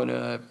 growing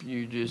up,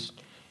 you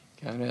just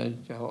kind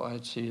of,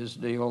 that's his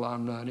deal.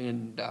 I'm not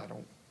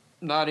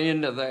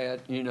into that,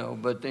 you know.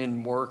 But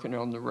then working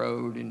on the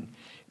road and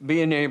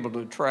being able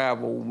to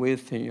travel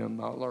with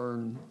him, I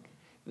learned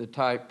the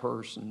type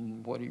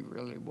person, what he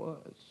really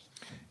was.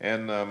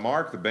 And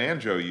Mark, the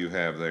banjo you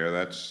have there,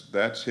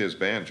 that's his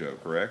banjo,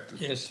 correct?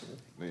 Yes, sir.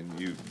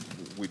 And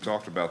we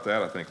talked about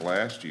that, I think,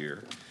 last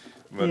year.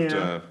 But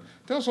Yeah.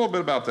 tell us a little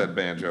bit about that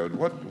banjo.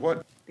 What?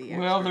 Well,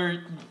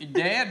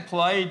 Dad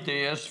played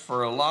this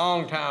for a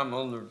long time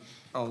on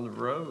the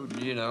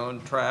road, you know,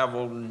 and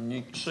traveled, and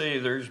you can see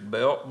there's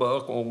belt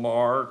buckle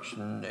marks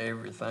and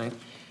everything.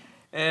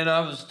 And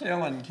I was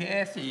telling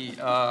Kathy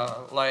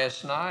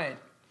last night,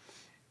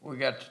 we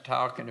got to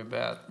talking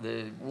about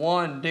the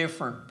one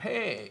different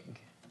peg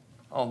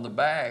on the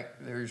back.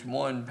 There's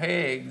one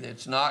peg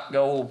that's not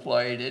gold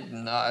plated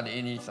and not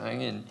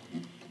anything. And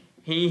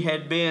he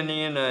had been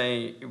in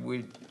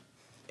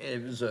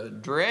it was a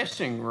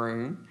dressing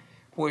room,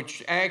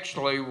 which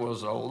actually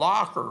was a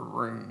locker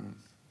room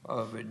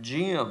of a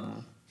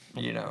gym.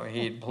 You know,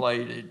 he had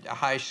played at a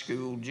high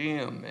school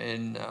gym,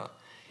 and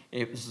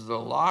it was the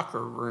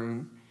locker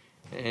room,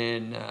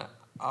 and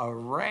a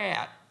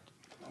rat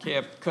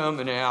kept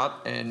coming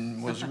out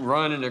and was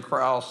running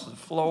across the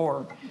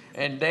floor,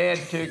 and Dad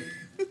took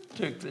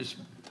this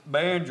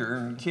banjo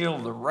and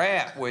killed the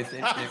rat with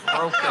it. It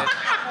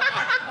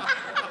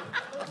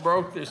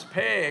broke this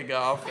peg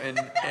off, and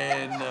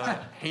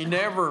he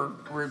never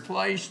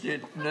replaced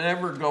it,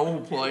 never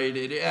gold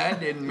plated it.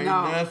 That didn't mean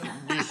nothing,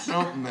 just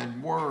something that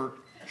worked.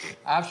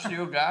 I've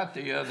still got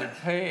the other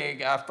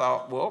peg. I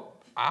thought, well,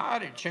 I ought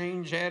to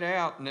change that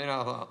out, and then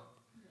I thought,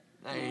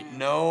 there ain't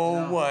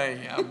no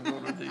way I'm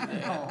gonna do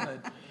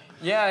that. But,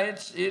 yeah,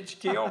 it's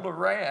killed a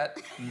rat.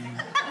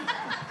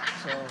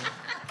 So.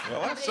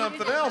 Well, that's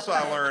something else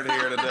I learned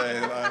here today.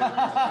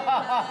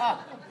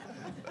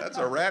 That's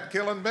a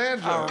rat-killing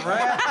banjo. A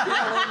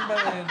rat-killing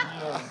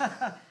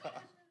banjo.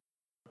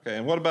 Okay,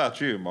 and what about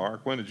you,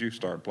 Mark? When did you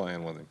start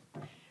playing with him?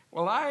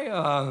 Well,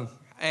 I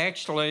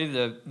actually,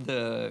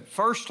 the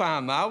first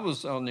time I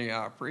was on the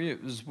Opry,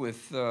 it was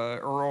with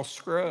Earl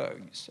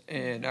Scruggs,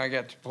 and I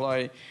got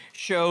to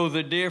show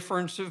the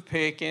difference of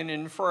picking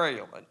and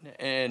frailing,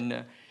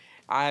 and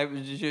I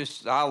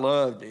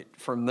loved it.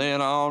 From then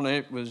on,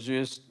 it was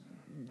just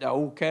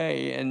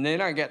okay, and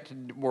then I got to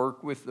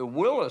work with the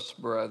Willis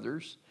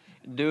brothers,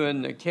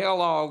 doing the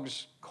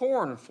Kellogg's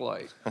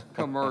cornflake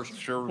commercial.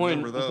 Sure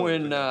remember those.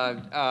 When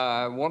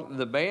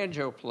the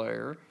banjo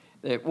player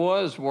that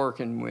was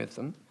working with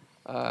them,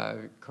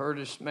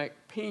 Curtis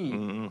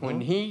McPee,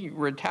 when he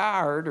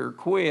retired or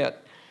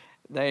quit,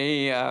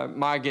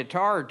 my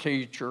guitar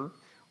teacher,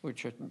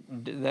 which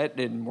that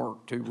didn't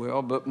work too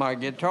well, but my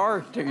guitar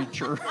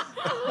teacher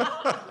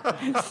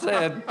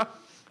said,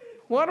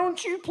 why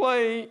don't you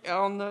play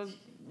on the,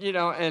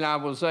 and I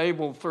was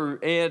able through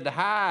Ed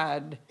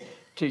Hyde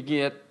to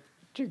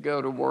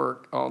go to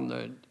work on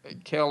the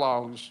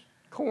Kellogg's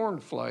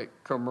cornflake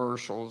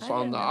commercials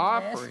on the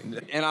Opry.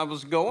 And I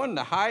was going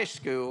to high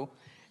school,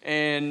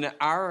 and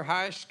our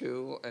high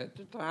school at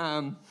the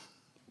time,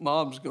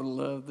 Mom's gonna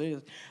love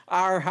this,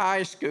 our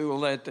high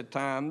school at the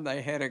time,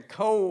 they had a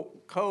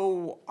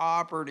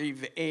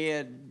cooperative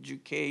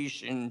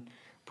education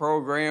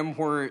program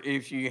where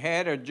if you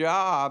had a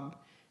job,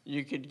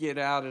 you could get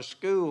out of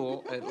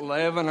school at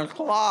 11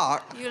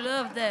 o'clock. You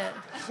love that.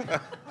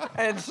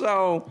 And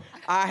so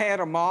I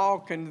had them all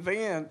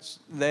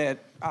convinced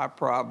that I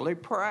probably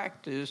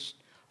practiced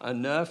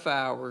enough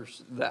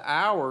hours, the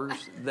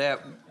hours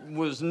that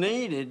was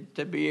needed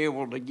to be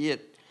able to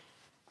get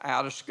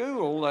out of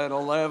school at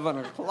 11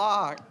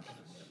 o'clock.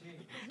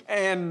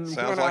 And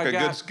sounds like a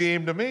good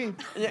scheme to me.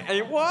 Yeah,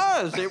 it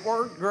was. It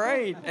worked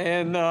great.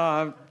 And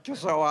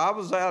so I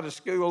was out of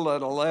school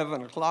at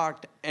 11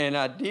 o'clock, and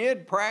I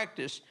did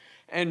practice.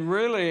 And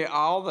really,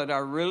 all that I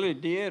really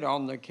did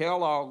on the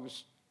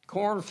Kellogg's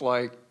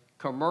cornflake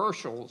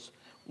commercials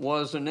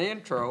was an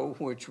intro,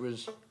 which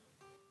was...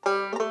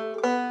 that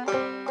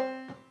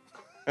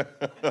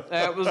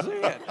was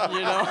it,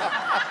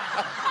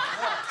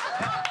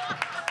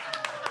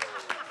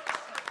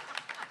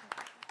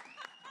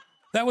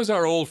 That was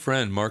our old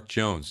friend Mark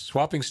Jones,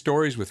 swapping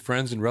stories with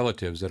friends and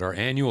relatives at our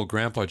annual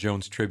Grandpa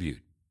Jones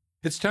tribute.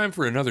 It's time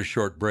for another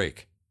short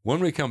break.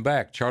 When we come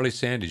back, Charlie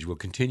Sandage will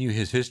continue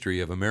his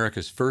history of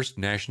America's first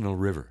national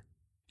river.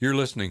 You're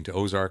listening to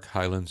Ozark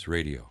Highlands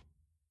Radio.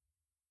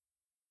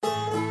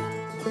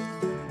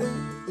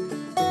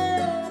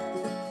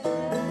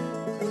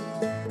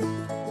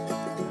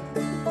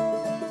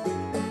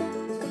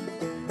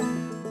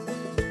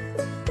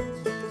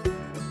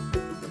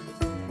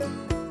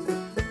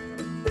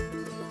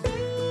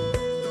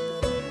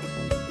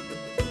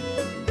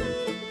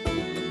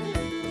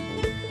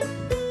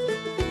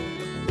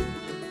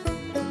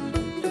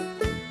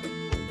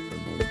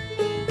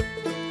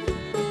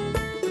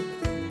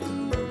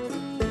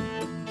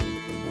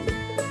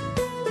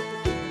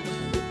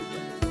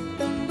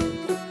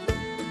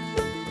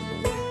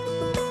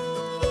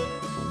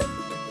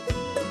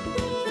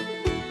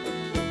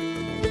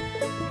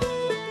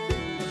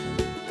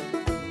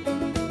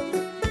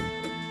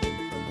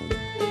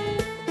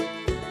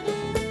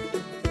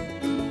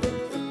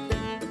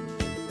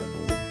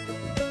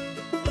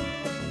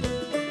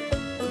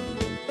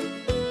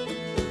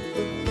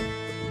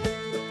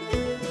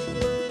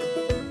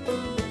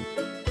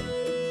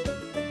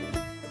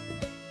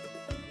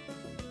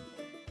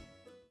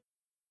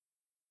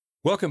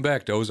 Welcome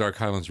back to Ozark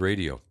Highlands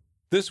Radio.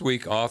 This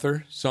week,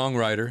 author,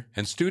 songwriter,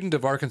 and student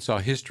of Arkansas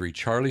history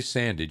Charlie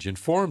Sandage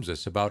informs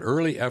us about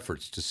early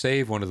efforts to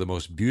save one of the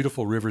most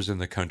beautiful rivers in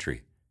the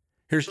country.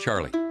 Here's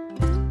Charlie.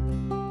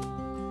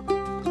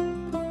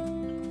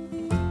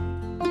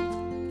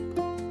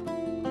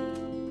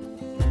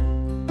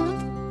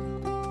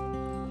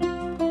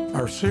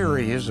 Our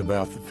series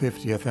about the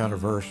 50th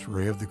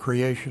anniversary of the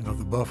creation of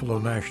the Buffalo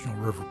National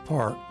River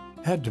Park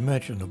had to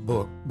mention a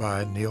book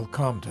by Neil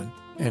Compton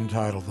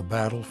entitled The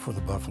Battle for the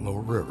Buffalo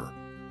River.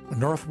 A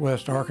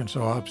Northwest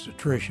Arkansas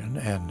obstetrician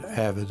and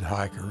avid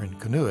hiker and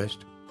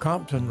canoeist,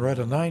 Compton read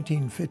a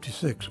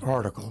 1956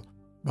 article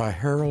by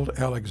Harold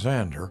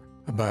Alexander,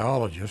 a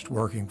biologist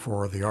working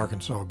for the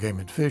Arkansas Game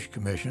and Fish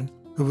Commission,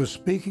 who was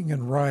speaking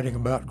and writing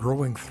about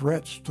growing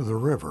threats to the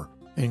river,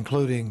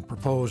 including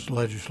proposed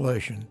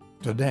legislation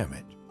to dam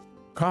it.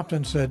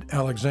 Compton said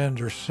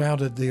Alexander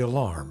sounded the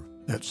alarm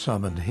that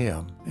summoned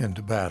him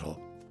into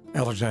battle.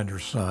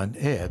 Alexander's son,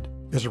 Ed,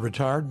 is a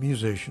retired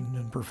musician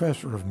and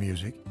professor of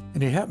music,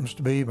 and he happens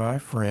to be my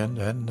friend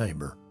and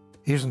neighbor.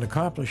 He's an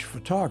accomplished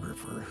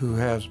photographer who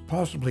has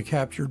possibly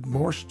captured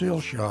more still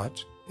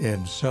shots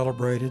in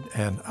celebrated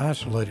and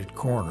isolated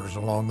corners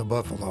along the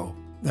Buffalo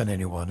than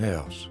anyone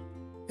else.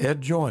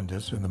 Ed joined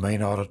us in the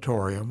main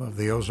auditorium of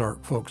the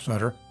Ozark Folk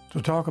Center to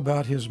talk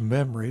about his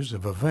memories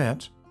of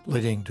events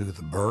leading to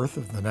the birth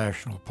of the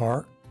national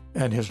park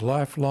and his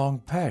lifelong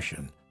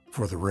passion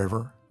for the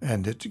river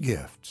and its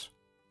gifts.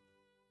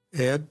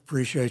 Ed,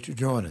 appreciate you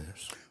joining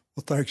us.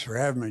 Well, thanks for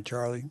having me,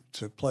 Charlie.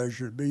 It's a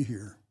pleasure to be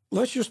here.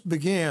 Let's just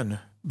begin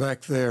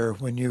back there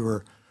when you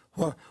were,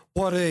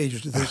 what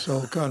age did this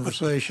whole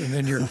conversation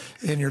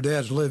in your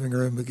dad's living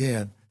room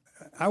begin?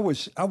 I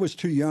was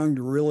too young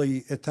to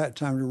really, at that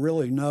time, to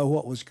really know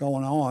what was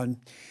going on.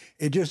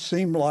 It just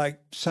seemed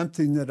like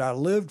something that I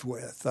lived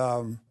with.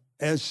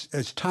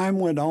 As time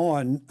went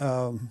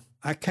on,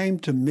 I came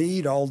to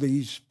meet all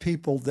these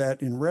people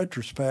that, in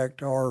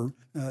retrospect, are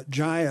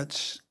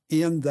giants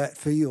in that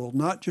field,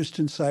 not just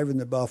in saving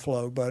the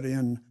buffalo, but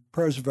in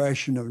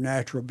preservation of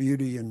natural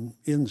beauty in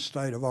the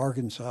state of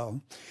Arkansas.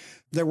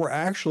 There were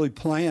actually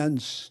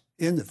plans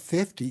in the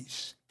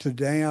 50s to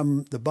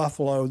dam the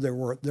buffalo. There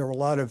were a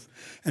lot of,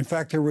 in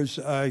fact, there was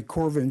a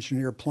Corps of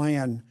Engineer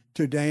plan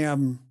to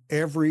dam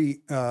every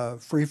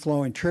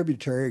free-flowing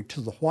tributary to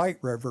the White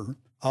River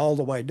all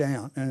the way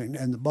down,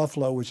 and the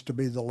buffalo was to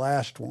be the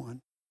last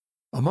one.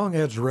 Among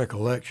Ed's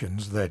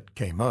recollections that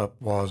came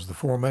up was the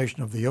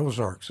formation of the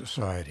Ozark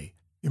Society.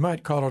 You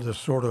might call it a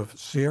sort of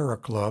Sierra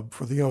Club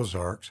for the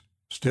Ozarks,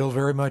 still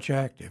very much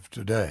active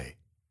today.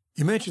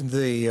 You mentioned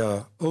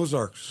the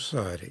Ozark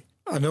Society.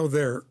 I know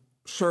there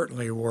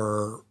certainly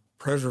were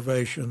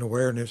preservation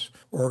awareness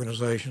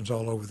organizations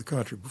all over the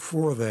country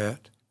before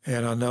that,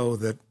 and I know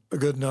that a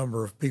good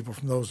number of people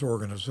from those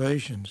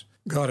organizations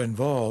got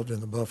involved in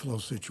the buffalo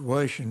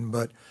situation,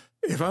 but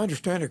if I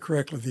understand it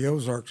correctly, the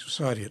Ozark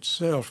Society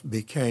itself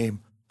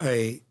became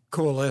a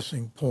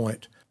coalescing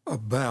point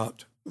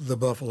about the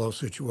buffalo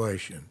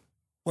situation.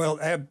 Well,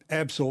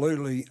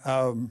 absolutely.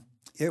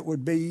 It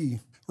would be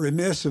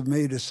remiss of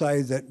me to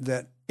say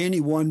that any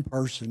one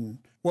person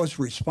was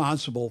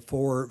responsible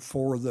for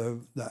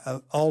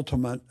the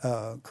ultimate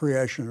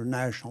creation of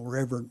National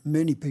River.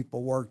 Many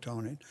people worked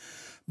on it,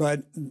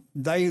 but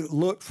they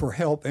looked for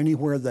help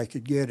anywhere they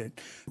could get it.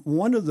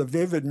 One of the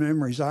vivid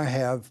memories I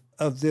have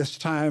of this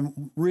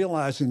time,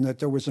 realizing that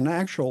there was an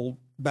actual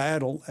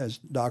battle, as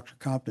Dr.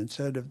 Compton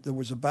said, there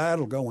was a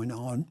battle going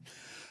on,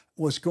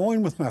 was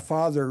going with my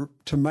father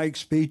to make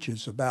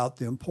speeches about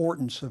the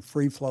importance of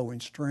free-flowing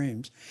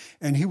streams.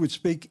 And he would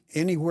speak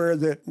anywhere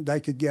that they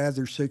could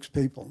gather 6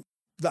 people.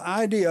 The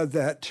idea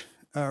that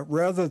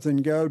rather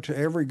than go to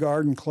every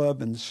garden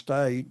club in the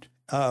state,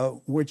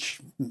 which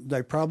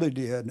they probably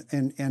did,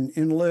 and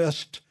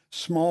enlist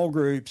small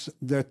groups,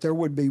 that there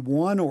would be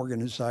one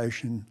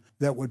organization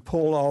that would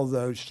pull all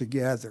those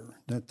together,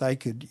 that they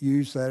could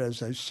use that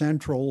as a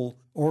central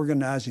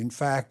organizing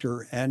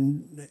factor.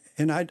 And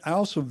I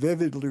also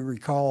vividly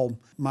recall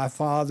my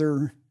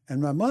father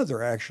and my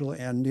mother, actually,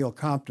 and Neil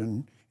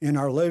Compton in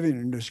our living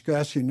and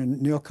discussing,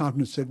 and Neil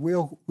Compton said,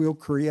 we'll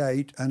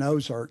create an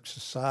Ozark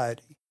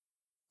Society.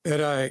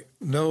 And I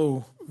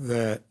know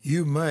that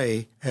you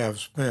may have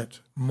spent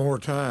more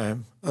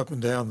time up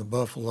and down the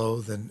Buffalo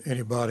than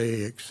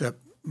anybody except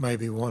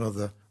maybe one of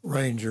the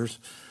Rangers.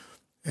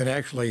 And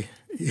actually,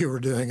 you were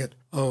doing it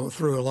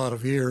through a lot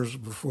of years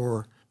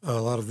before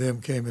a lot of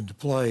them came into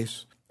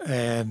place.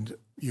 And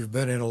you've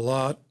been in a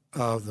lot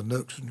of the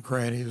nooks and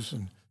crannies,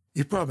 and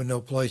you probably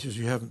know places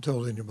you haven't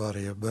told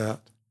anybody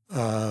about.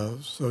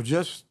 So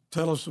just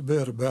tell us a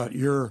bit about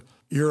your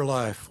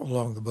life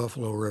along the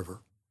Buffalo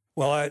River.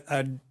 Well,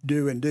 I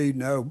do indeed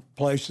know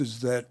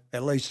places that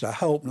at least I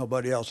hope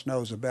nobody else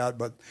knows about,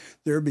 but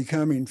they're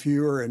becoming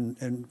fewer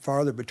and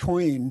farther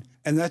between,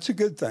 and that's a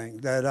good thing.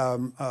 That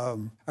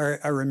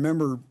I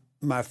remember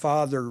my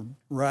father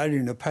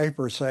writing a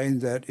paper saying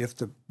that if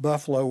the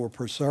buffalo were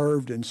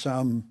preserved in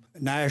some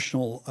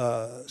national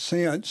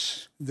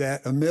sense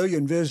that 1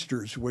 million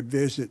visitors would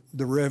visit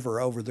the river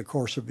over the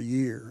course of a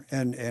year,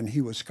 and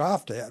he was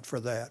scoffed at for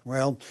that.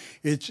 Well,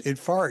 it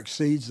far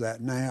exceeds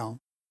that now.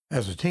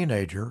 As a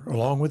teenager,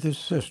 along with his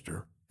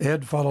sister,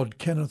 Ed followed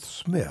Kenneth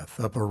Smith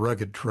up a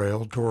rugged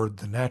trail toward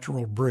the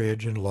Natural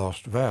Bridge in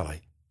Lost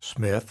Valley.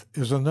 Smith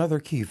is another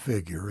key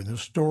figure in the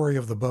story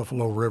of the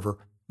Buffalo River,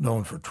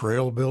 known for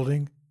trail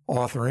building,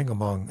 authoring,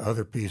 among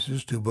other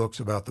pieces, 2 books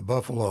about the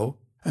buffalo,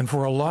 and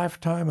for a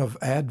lifetime of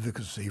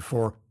advocacy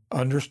for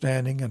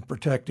understanding and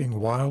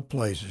protecting wild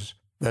places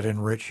that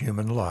enrich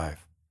human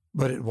life.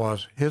 But it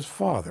was his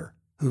father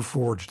who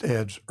forged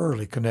Ed's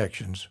early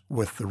connections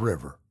with the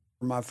river.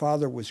 My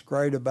father was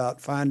great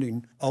about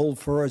finding old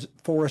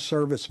Forest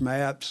Service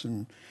maps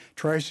and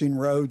tracing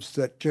roads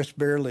that just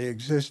barely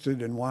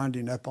existed and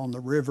winding up on the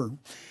river.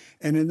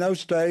 And in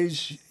those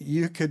days,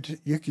 you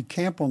could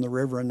camp on the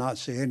river and not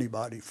see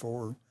anybody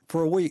for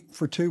a week,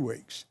 for 2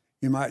 weeks.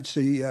 You might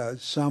see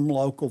some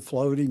local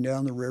floating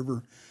down the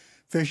river,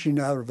 fishing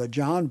out of a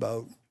john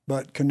boat,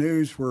 but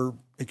canoes were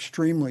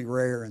extremely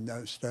rare in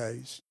those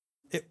days.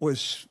 It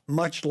was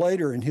much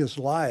later in his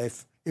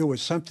life, it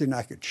was something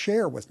I could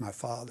share with my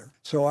father.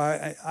 So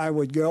I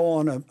would go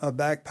on a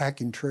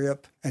backpacking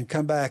trip and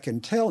come back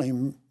and tell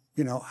him,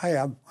 you know, hey,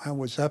 I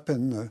was up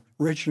in the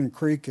Richland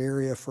Creek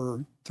area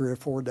for 3 or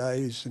 4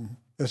 days, and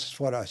this is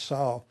what I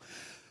saw.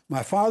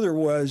 My father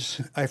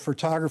was a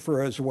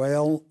photographer as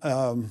well,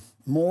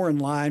 more in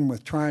line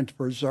with trying to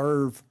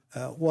preserve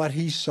what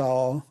he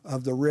saw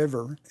of the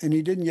river. And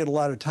he didn't get a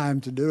lot of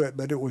time to do it,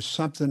 but it was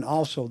something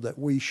also that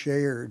we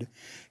shared.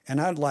 And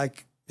I'd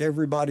like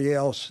everybody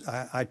else,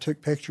 I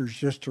took pictures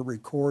just to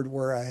record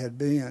where I had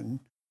been.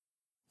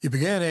 You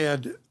began,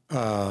 Ed,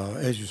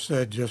 as you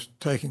said, just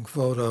taking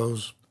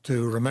photos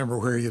to remember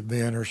where you'd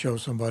been or show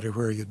somebody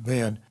where you'd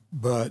been.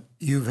 But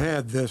you've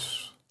had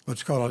this,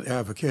 let's call it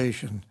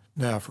avocation,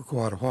 now for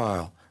quite a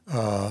while,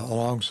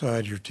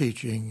 alongside your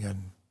teaching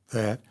and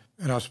that.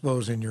 And I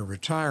suppose in your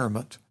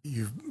retirement,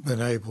 you've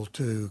been able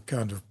to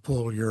kind of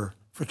pull your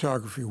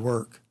photography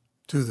work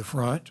to the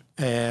front.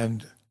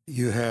 And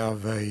you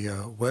have a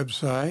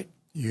website.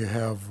 You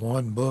have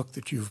one book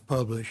that you've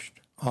published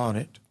on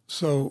it.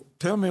 So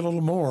tell me a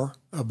little more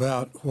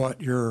about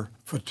what your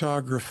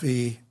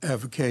photography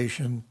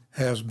avocation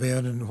has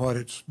been and what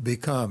it's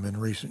become in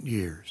recent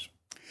years.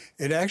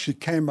 It actually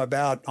came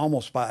about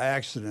almost by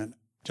accident.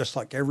 Just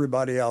like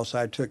everybody else,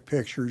 I took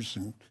pictures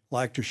and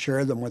liked to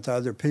share them with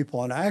other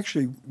people. And I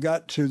actually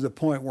got to the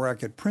point where I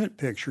could print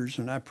pictures,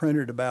 and I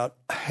printed about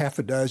 6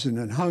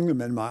 and hung them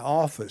in my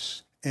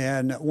office.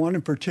 And one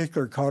in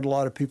particular caught a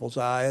lot of people's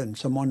eye, and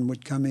someone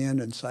would come in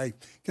and say,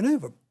 can I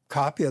have a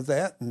copy of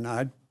that? And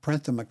I'd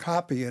print them a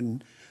copy.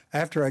 And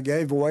after I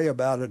gave away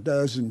about a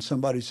dozen,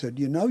 somebody said,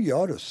 you know, you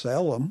ought to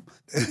sell them.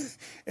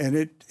 And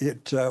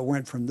it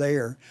went from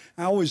there.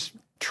 I always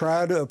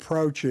try to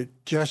approach it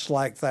just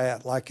like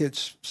that, like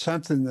it's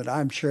something that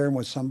I'm sharing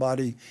with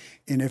somebody,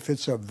 and if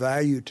it's of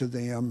value to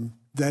them,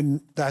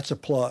 then that's a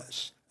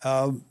plus.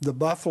 The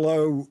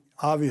buffalo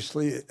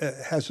obviously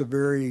has a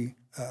very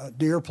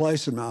dear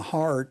place in my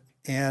heart,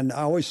 and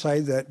I always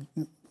say that,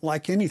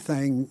 like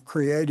anything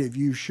creative,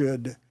 you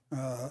should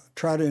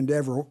try to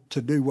endeavor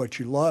to do what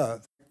you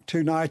love.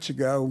 2 nights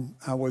ago,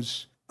 I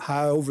was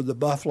high over the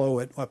buffalo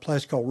at a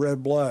place called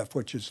Red Bluff,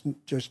 which is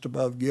just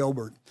above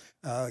Gilbert,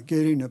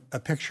 getting a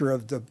picture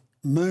of the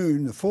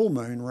moon, the full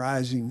moon,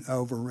 rising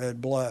over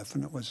Red Bluff,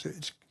 and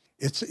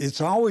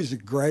it's always a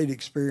great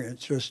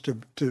experience just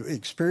to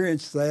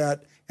experience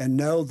that and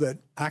know that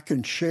I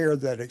can share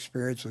that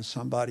experience with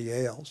somebody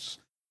else.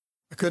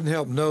 I couldn't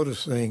help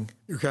noticing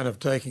you're kind of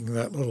taking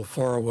that little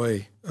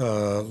faraway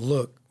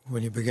look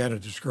when you began to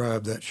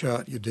describe that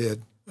shot you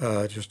did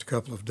just a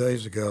couple of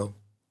days ago.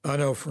 I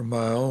know from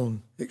my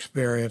own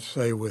experience,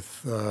 say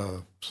with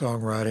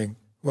songwriting,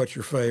 what's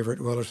your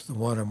favorite? Well, it's the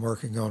one I'm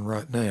working on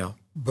right now.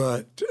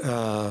 But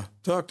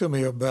talk to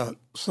me about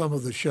some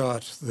of the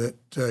shots that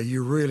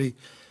you really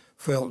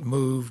felt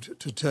moved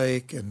to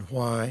take and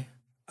why.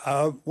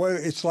 Well,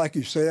 it's like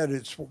you said,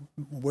 it's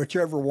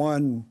whichever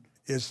one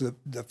is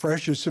the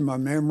freshest in my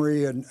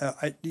memory. And,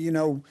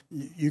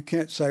 you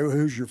can't say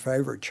who's your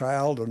favorite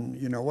child and,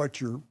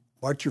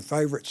 what's your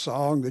favorite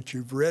song that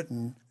you've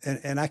written.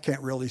 And I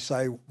can't really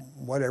say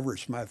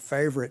whatever's my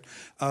favorite.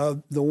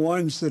 The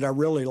ones that I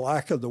really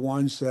like are the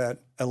ones that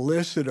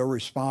elicit a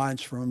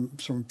response from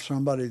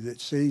somebody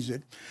that sees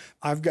it.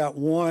 I've got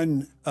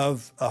one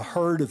of a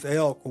herd of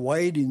elk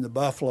wading the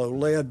buffalo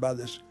led by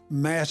this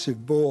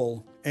massive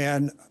bull.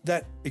 And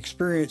that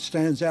experience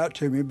stands out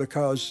to me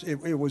because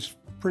it was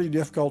pretty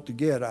difficult to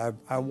get.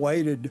 I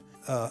waded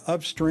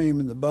upstream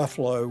in the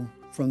buffalo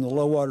from the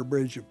low water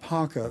bridge at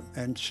Ponca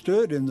and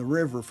stood in the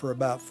river for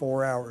about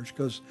 4 hours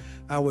because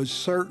I was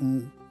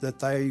certain that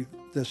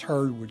this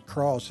herd would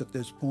cross at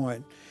this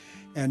point.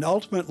 And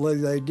ultimately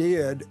they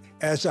did.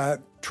 As I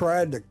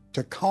tried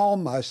to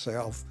calm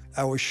myself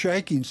I was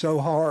shaking so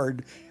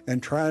hard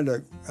and trying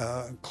to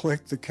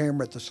click the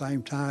camera at the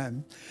same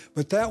time.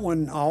 But that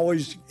one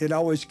always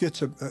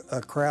gets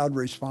a crowd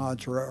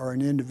response or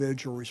an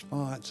individual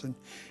response.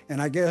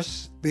 And I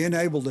guess being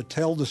able to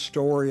tell the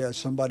story as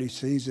somebody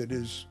sees it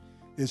is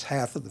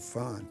half of the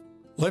fun.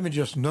 Let me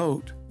just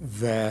note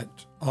that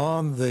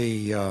on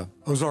the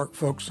Ozark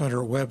Folk Center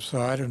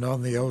website and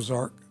on the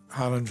Ozark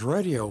Highlands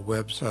Radio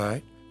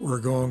website, we're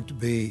going to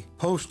be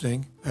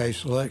posting a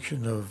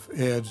selection of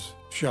Ed's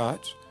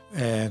shots,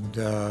 and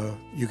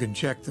you can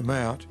check them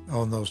out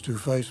on those two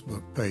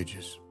Facebook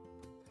pages.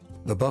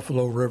 The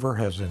Buffalo River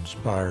has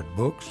inspired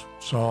books,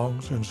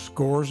 songs, and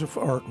scores of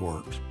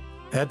artworks.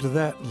 Add to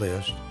that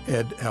list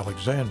Ed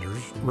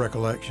Alexander's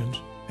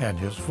recollections and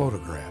his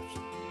photographs.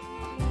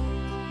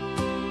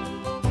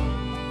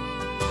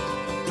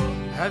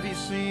 Have you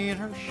seen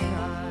her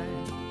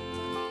shine?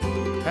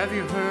 Have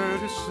you heard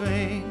her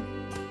sing?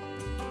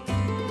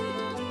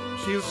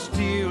 She'll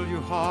steal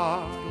your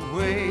heart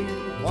away,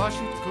 wash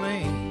it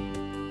clean.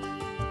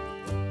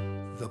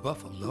 The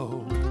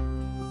buffalo.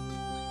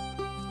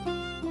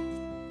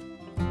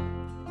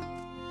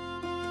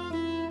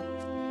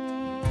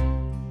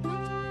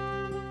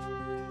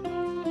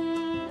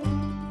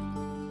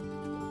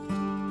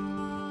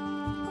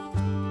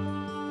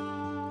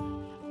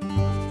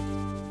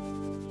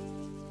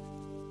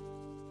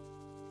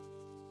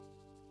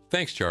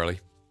 Thanks, Charlie.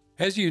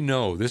 As you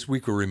know, this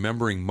week we're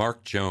remembering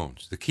Mark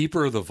Jones, the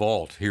keeper of the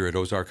vault here at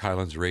Ozark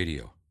Highlands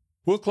Radio.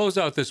 We'll close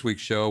out this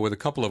week's show with a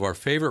couple of our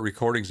favorite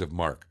recordings of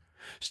Mark,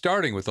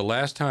 starting with the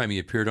last time he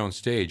appeared on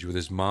stage with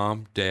his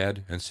mom,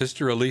 dad, and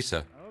sister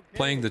Elisa,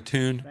 playing the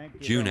tune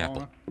June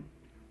Apple.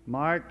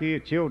 Mark,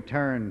 it's your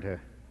turn to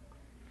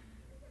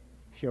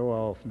show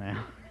off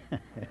now.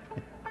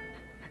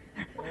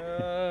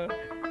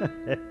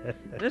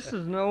 This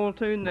is an old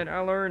tune that I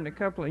learned a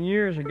couple of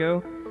years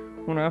ago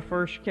when I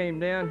first came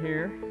down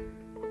here.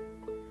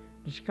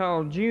 It's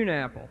called June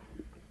Apple.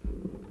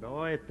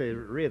 Boy, it's the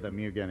rhythm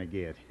you're gonna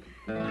get.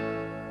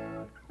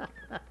 Oh,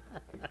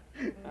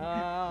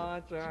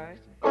 that's all right.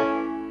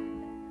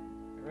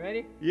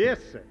 Ready? Yes,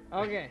 sir.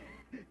 Okay.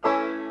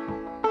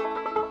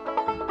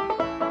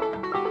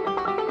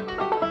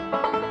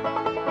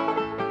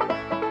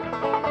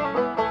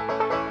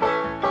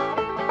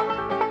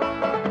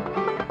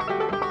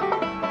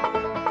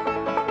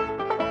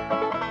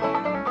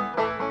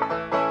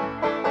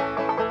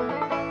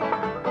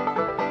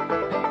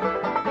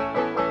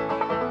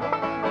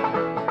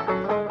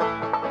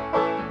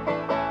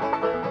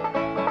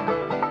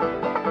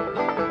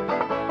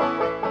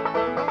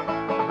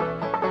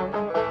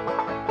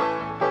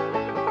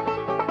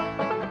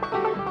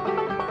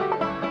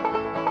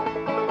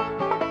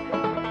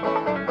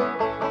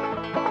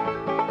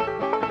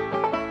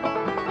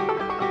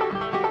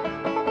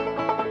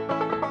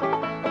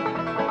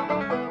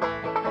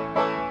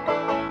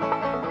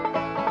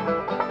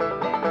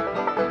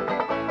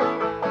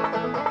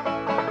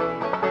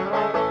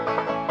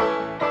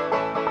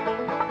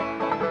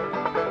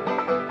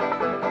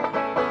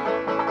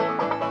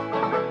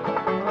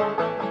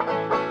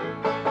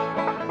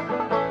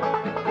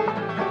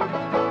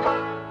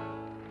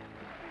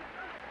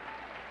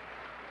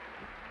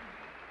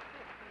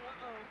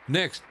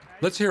 Next,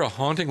 let's hear a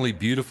hauntingly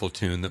beautiful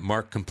tune that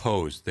Mark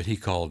composed that he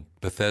called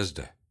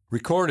Bethesda,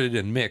 recorded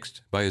and mixed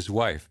by his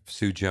wife,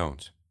 Sue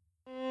Jones.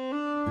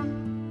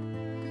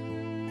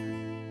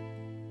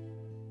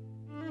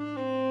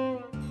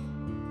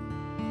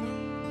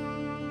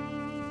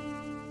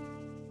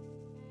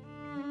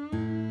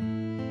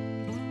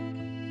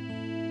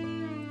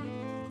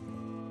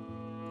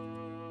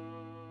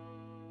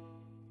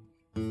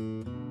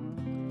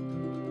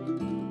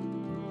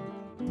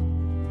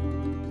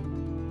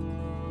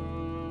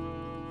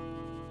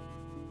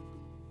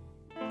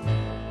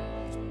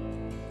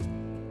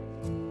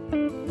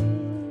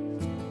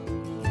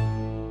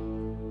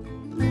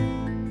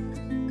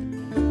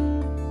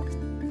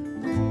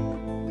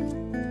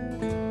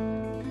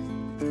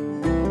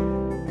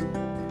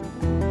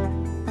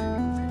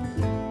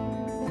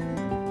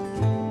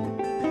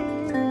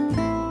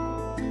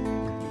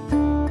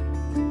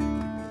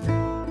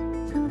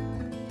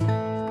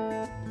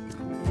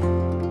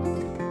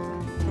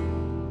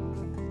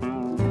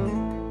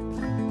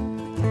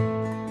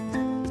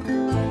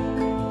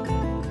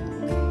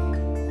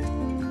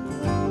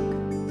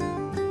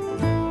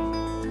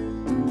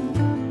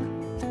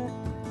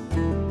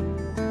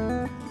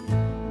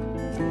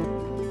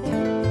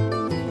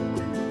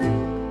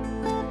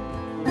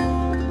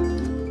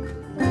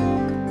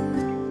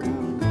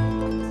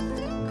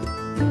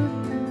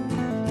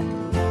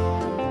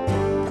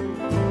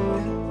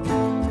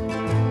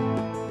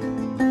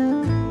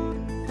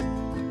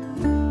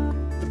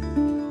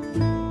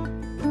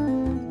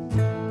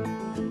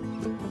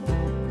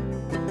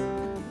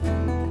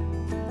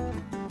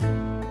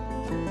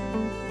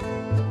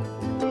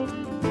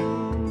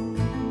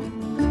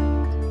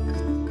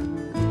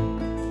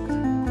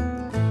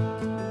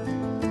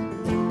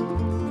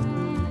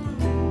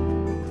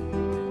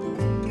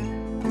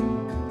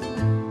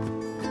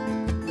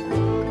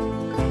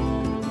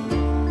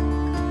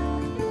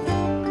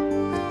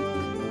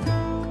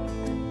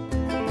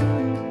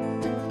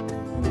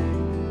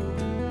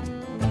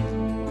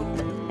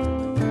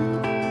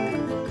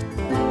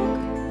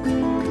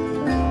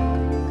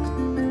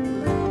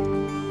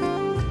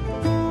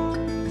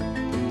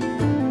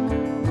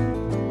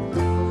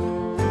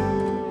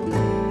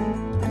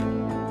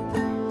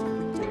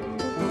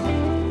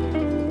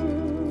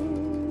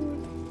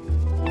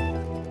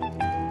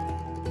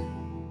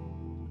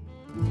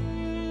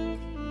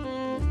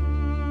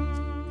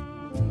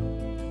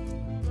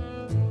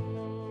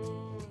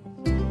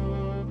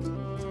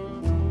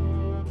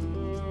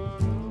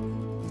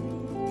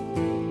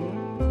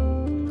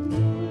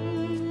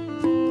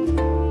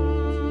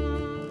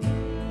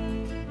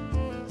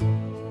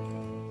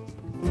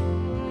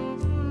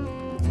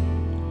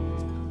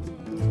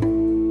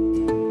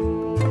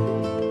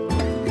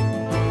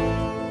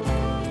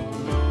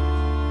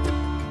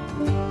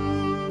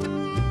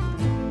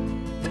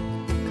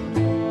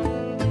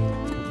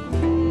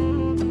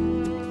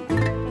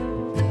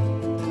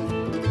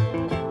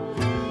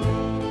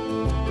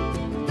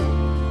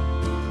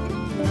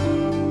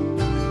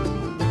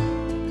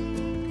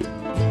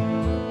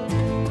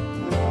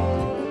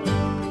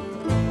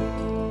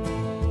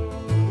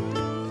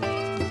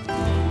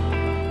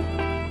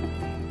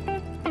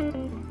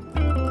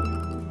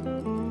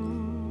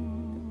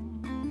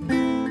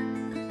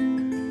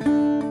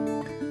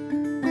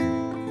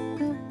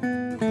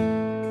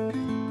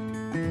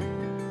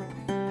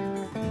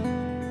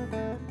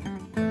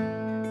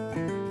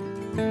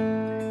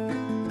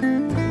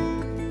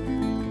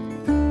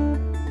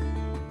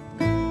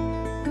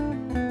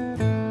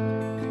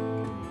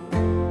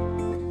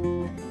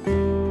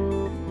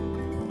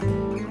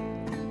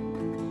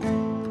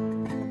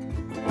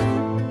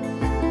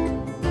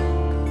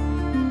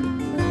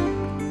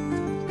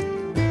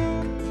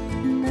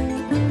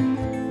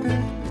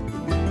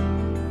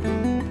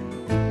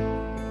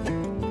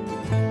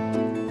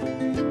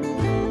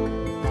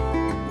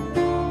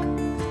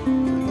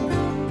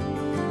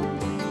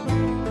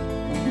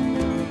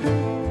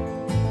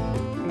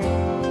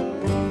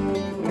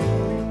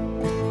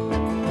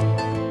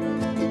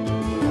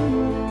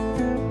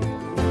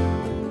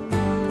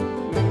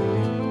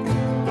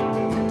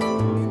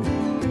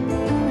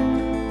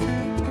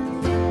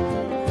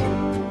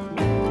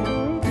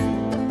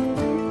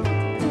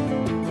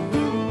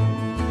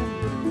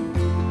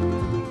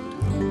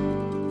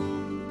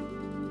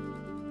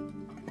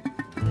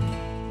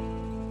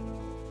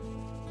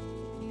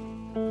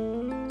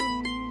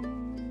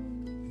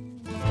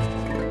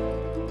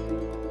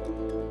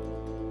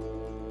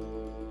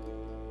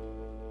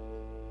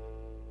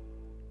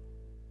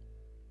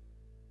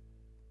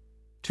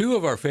 two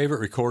of our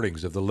favorite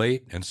recordings of the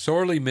late and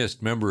sorely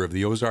missed member of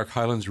the Ozark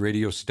Highlands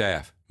radio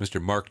staff,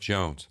 Mr. Mark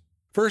Jones.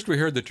 First, we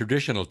heard the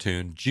traditional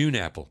tune, June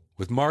Apple,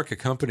 with Mark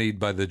accompanied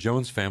by the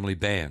Jones Family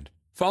Band,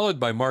 followed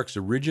by Mark's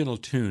original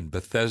tune,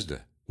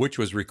 Bethesda, which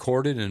was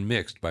recorded and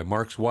mixed by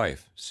Mark's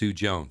wife, Sue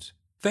Jones.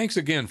 Thanks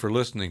again for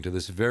listening to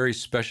this very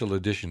special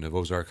edition of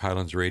Ozark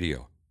Highlands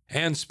Radio.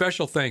 And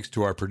special thanks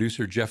to our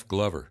producer, Jeff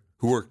Glover,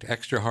 who worked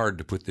extra hard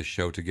to put this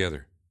show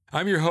together.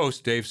 I'm your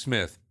host, Dave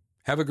Smith.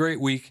 Have a great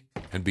week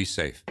and be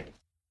safe.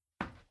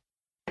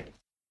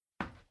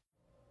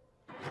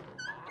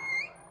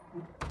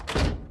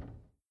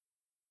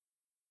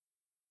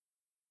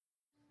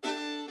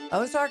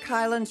 Ozark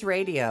Highlands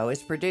Radio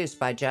is produced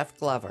by Jeff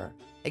Glover.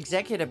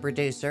 Executive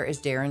producer is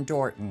Darren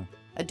Dorton.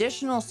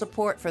 Additional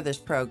support for this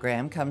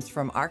program comes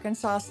from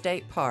Arkansas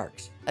State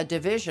Parks, a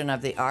division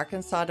of the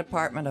Arkansas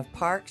Department of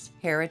Parks,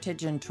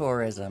 Heritage, and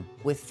Tourism,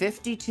 with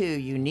 52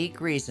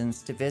 unique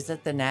reasons to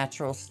visit the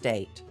natural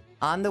state.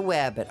 On the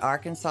web at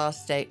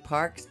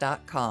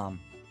arkansasstateparks.com.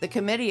 The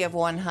Committee of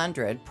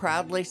 100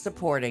 proudly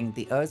supporting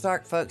the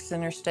Ozark Folk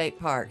Center State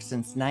Park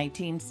since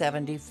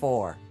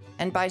 1974.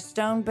 And by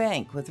Stone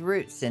Bank with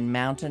roots in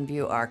Mountain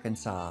View,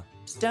 Arkansas.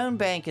 Stone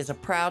Bank is a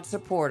proud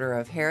supporter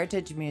of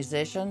heritage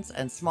musicians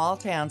and small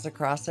towns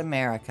across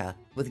America,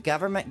 with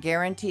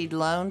government-guaranteed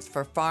loans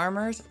for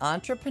farmers,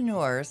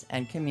 entrepreneurs,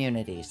 and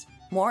communities.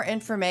 More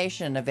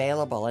information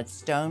available at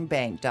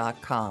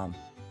stonebank.com.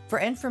 For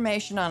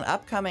information on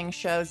upcoming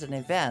shows and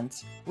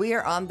events, we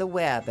are on the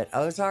web at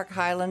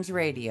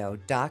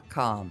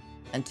ozarkhighlandsradio.com.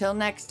 Until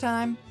next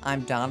time,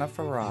 I'm Donna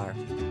Farrar.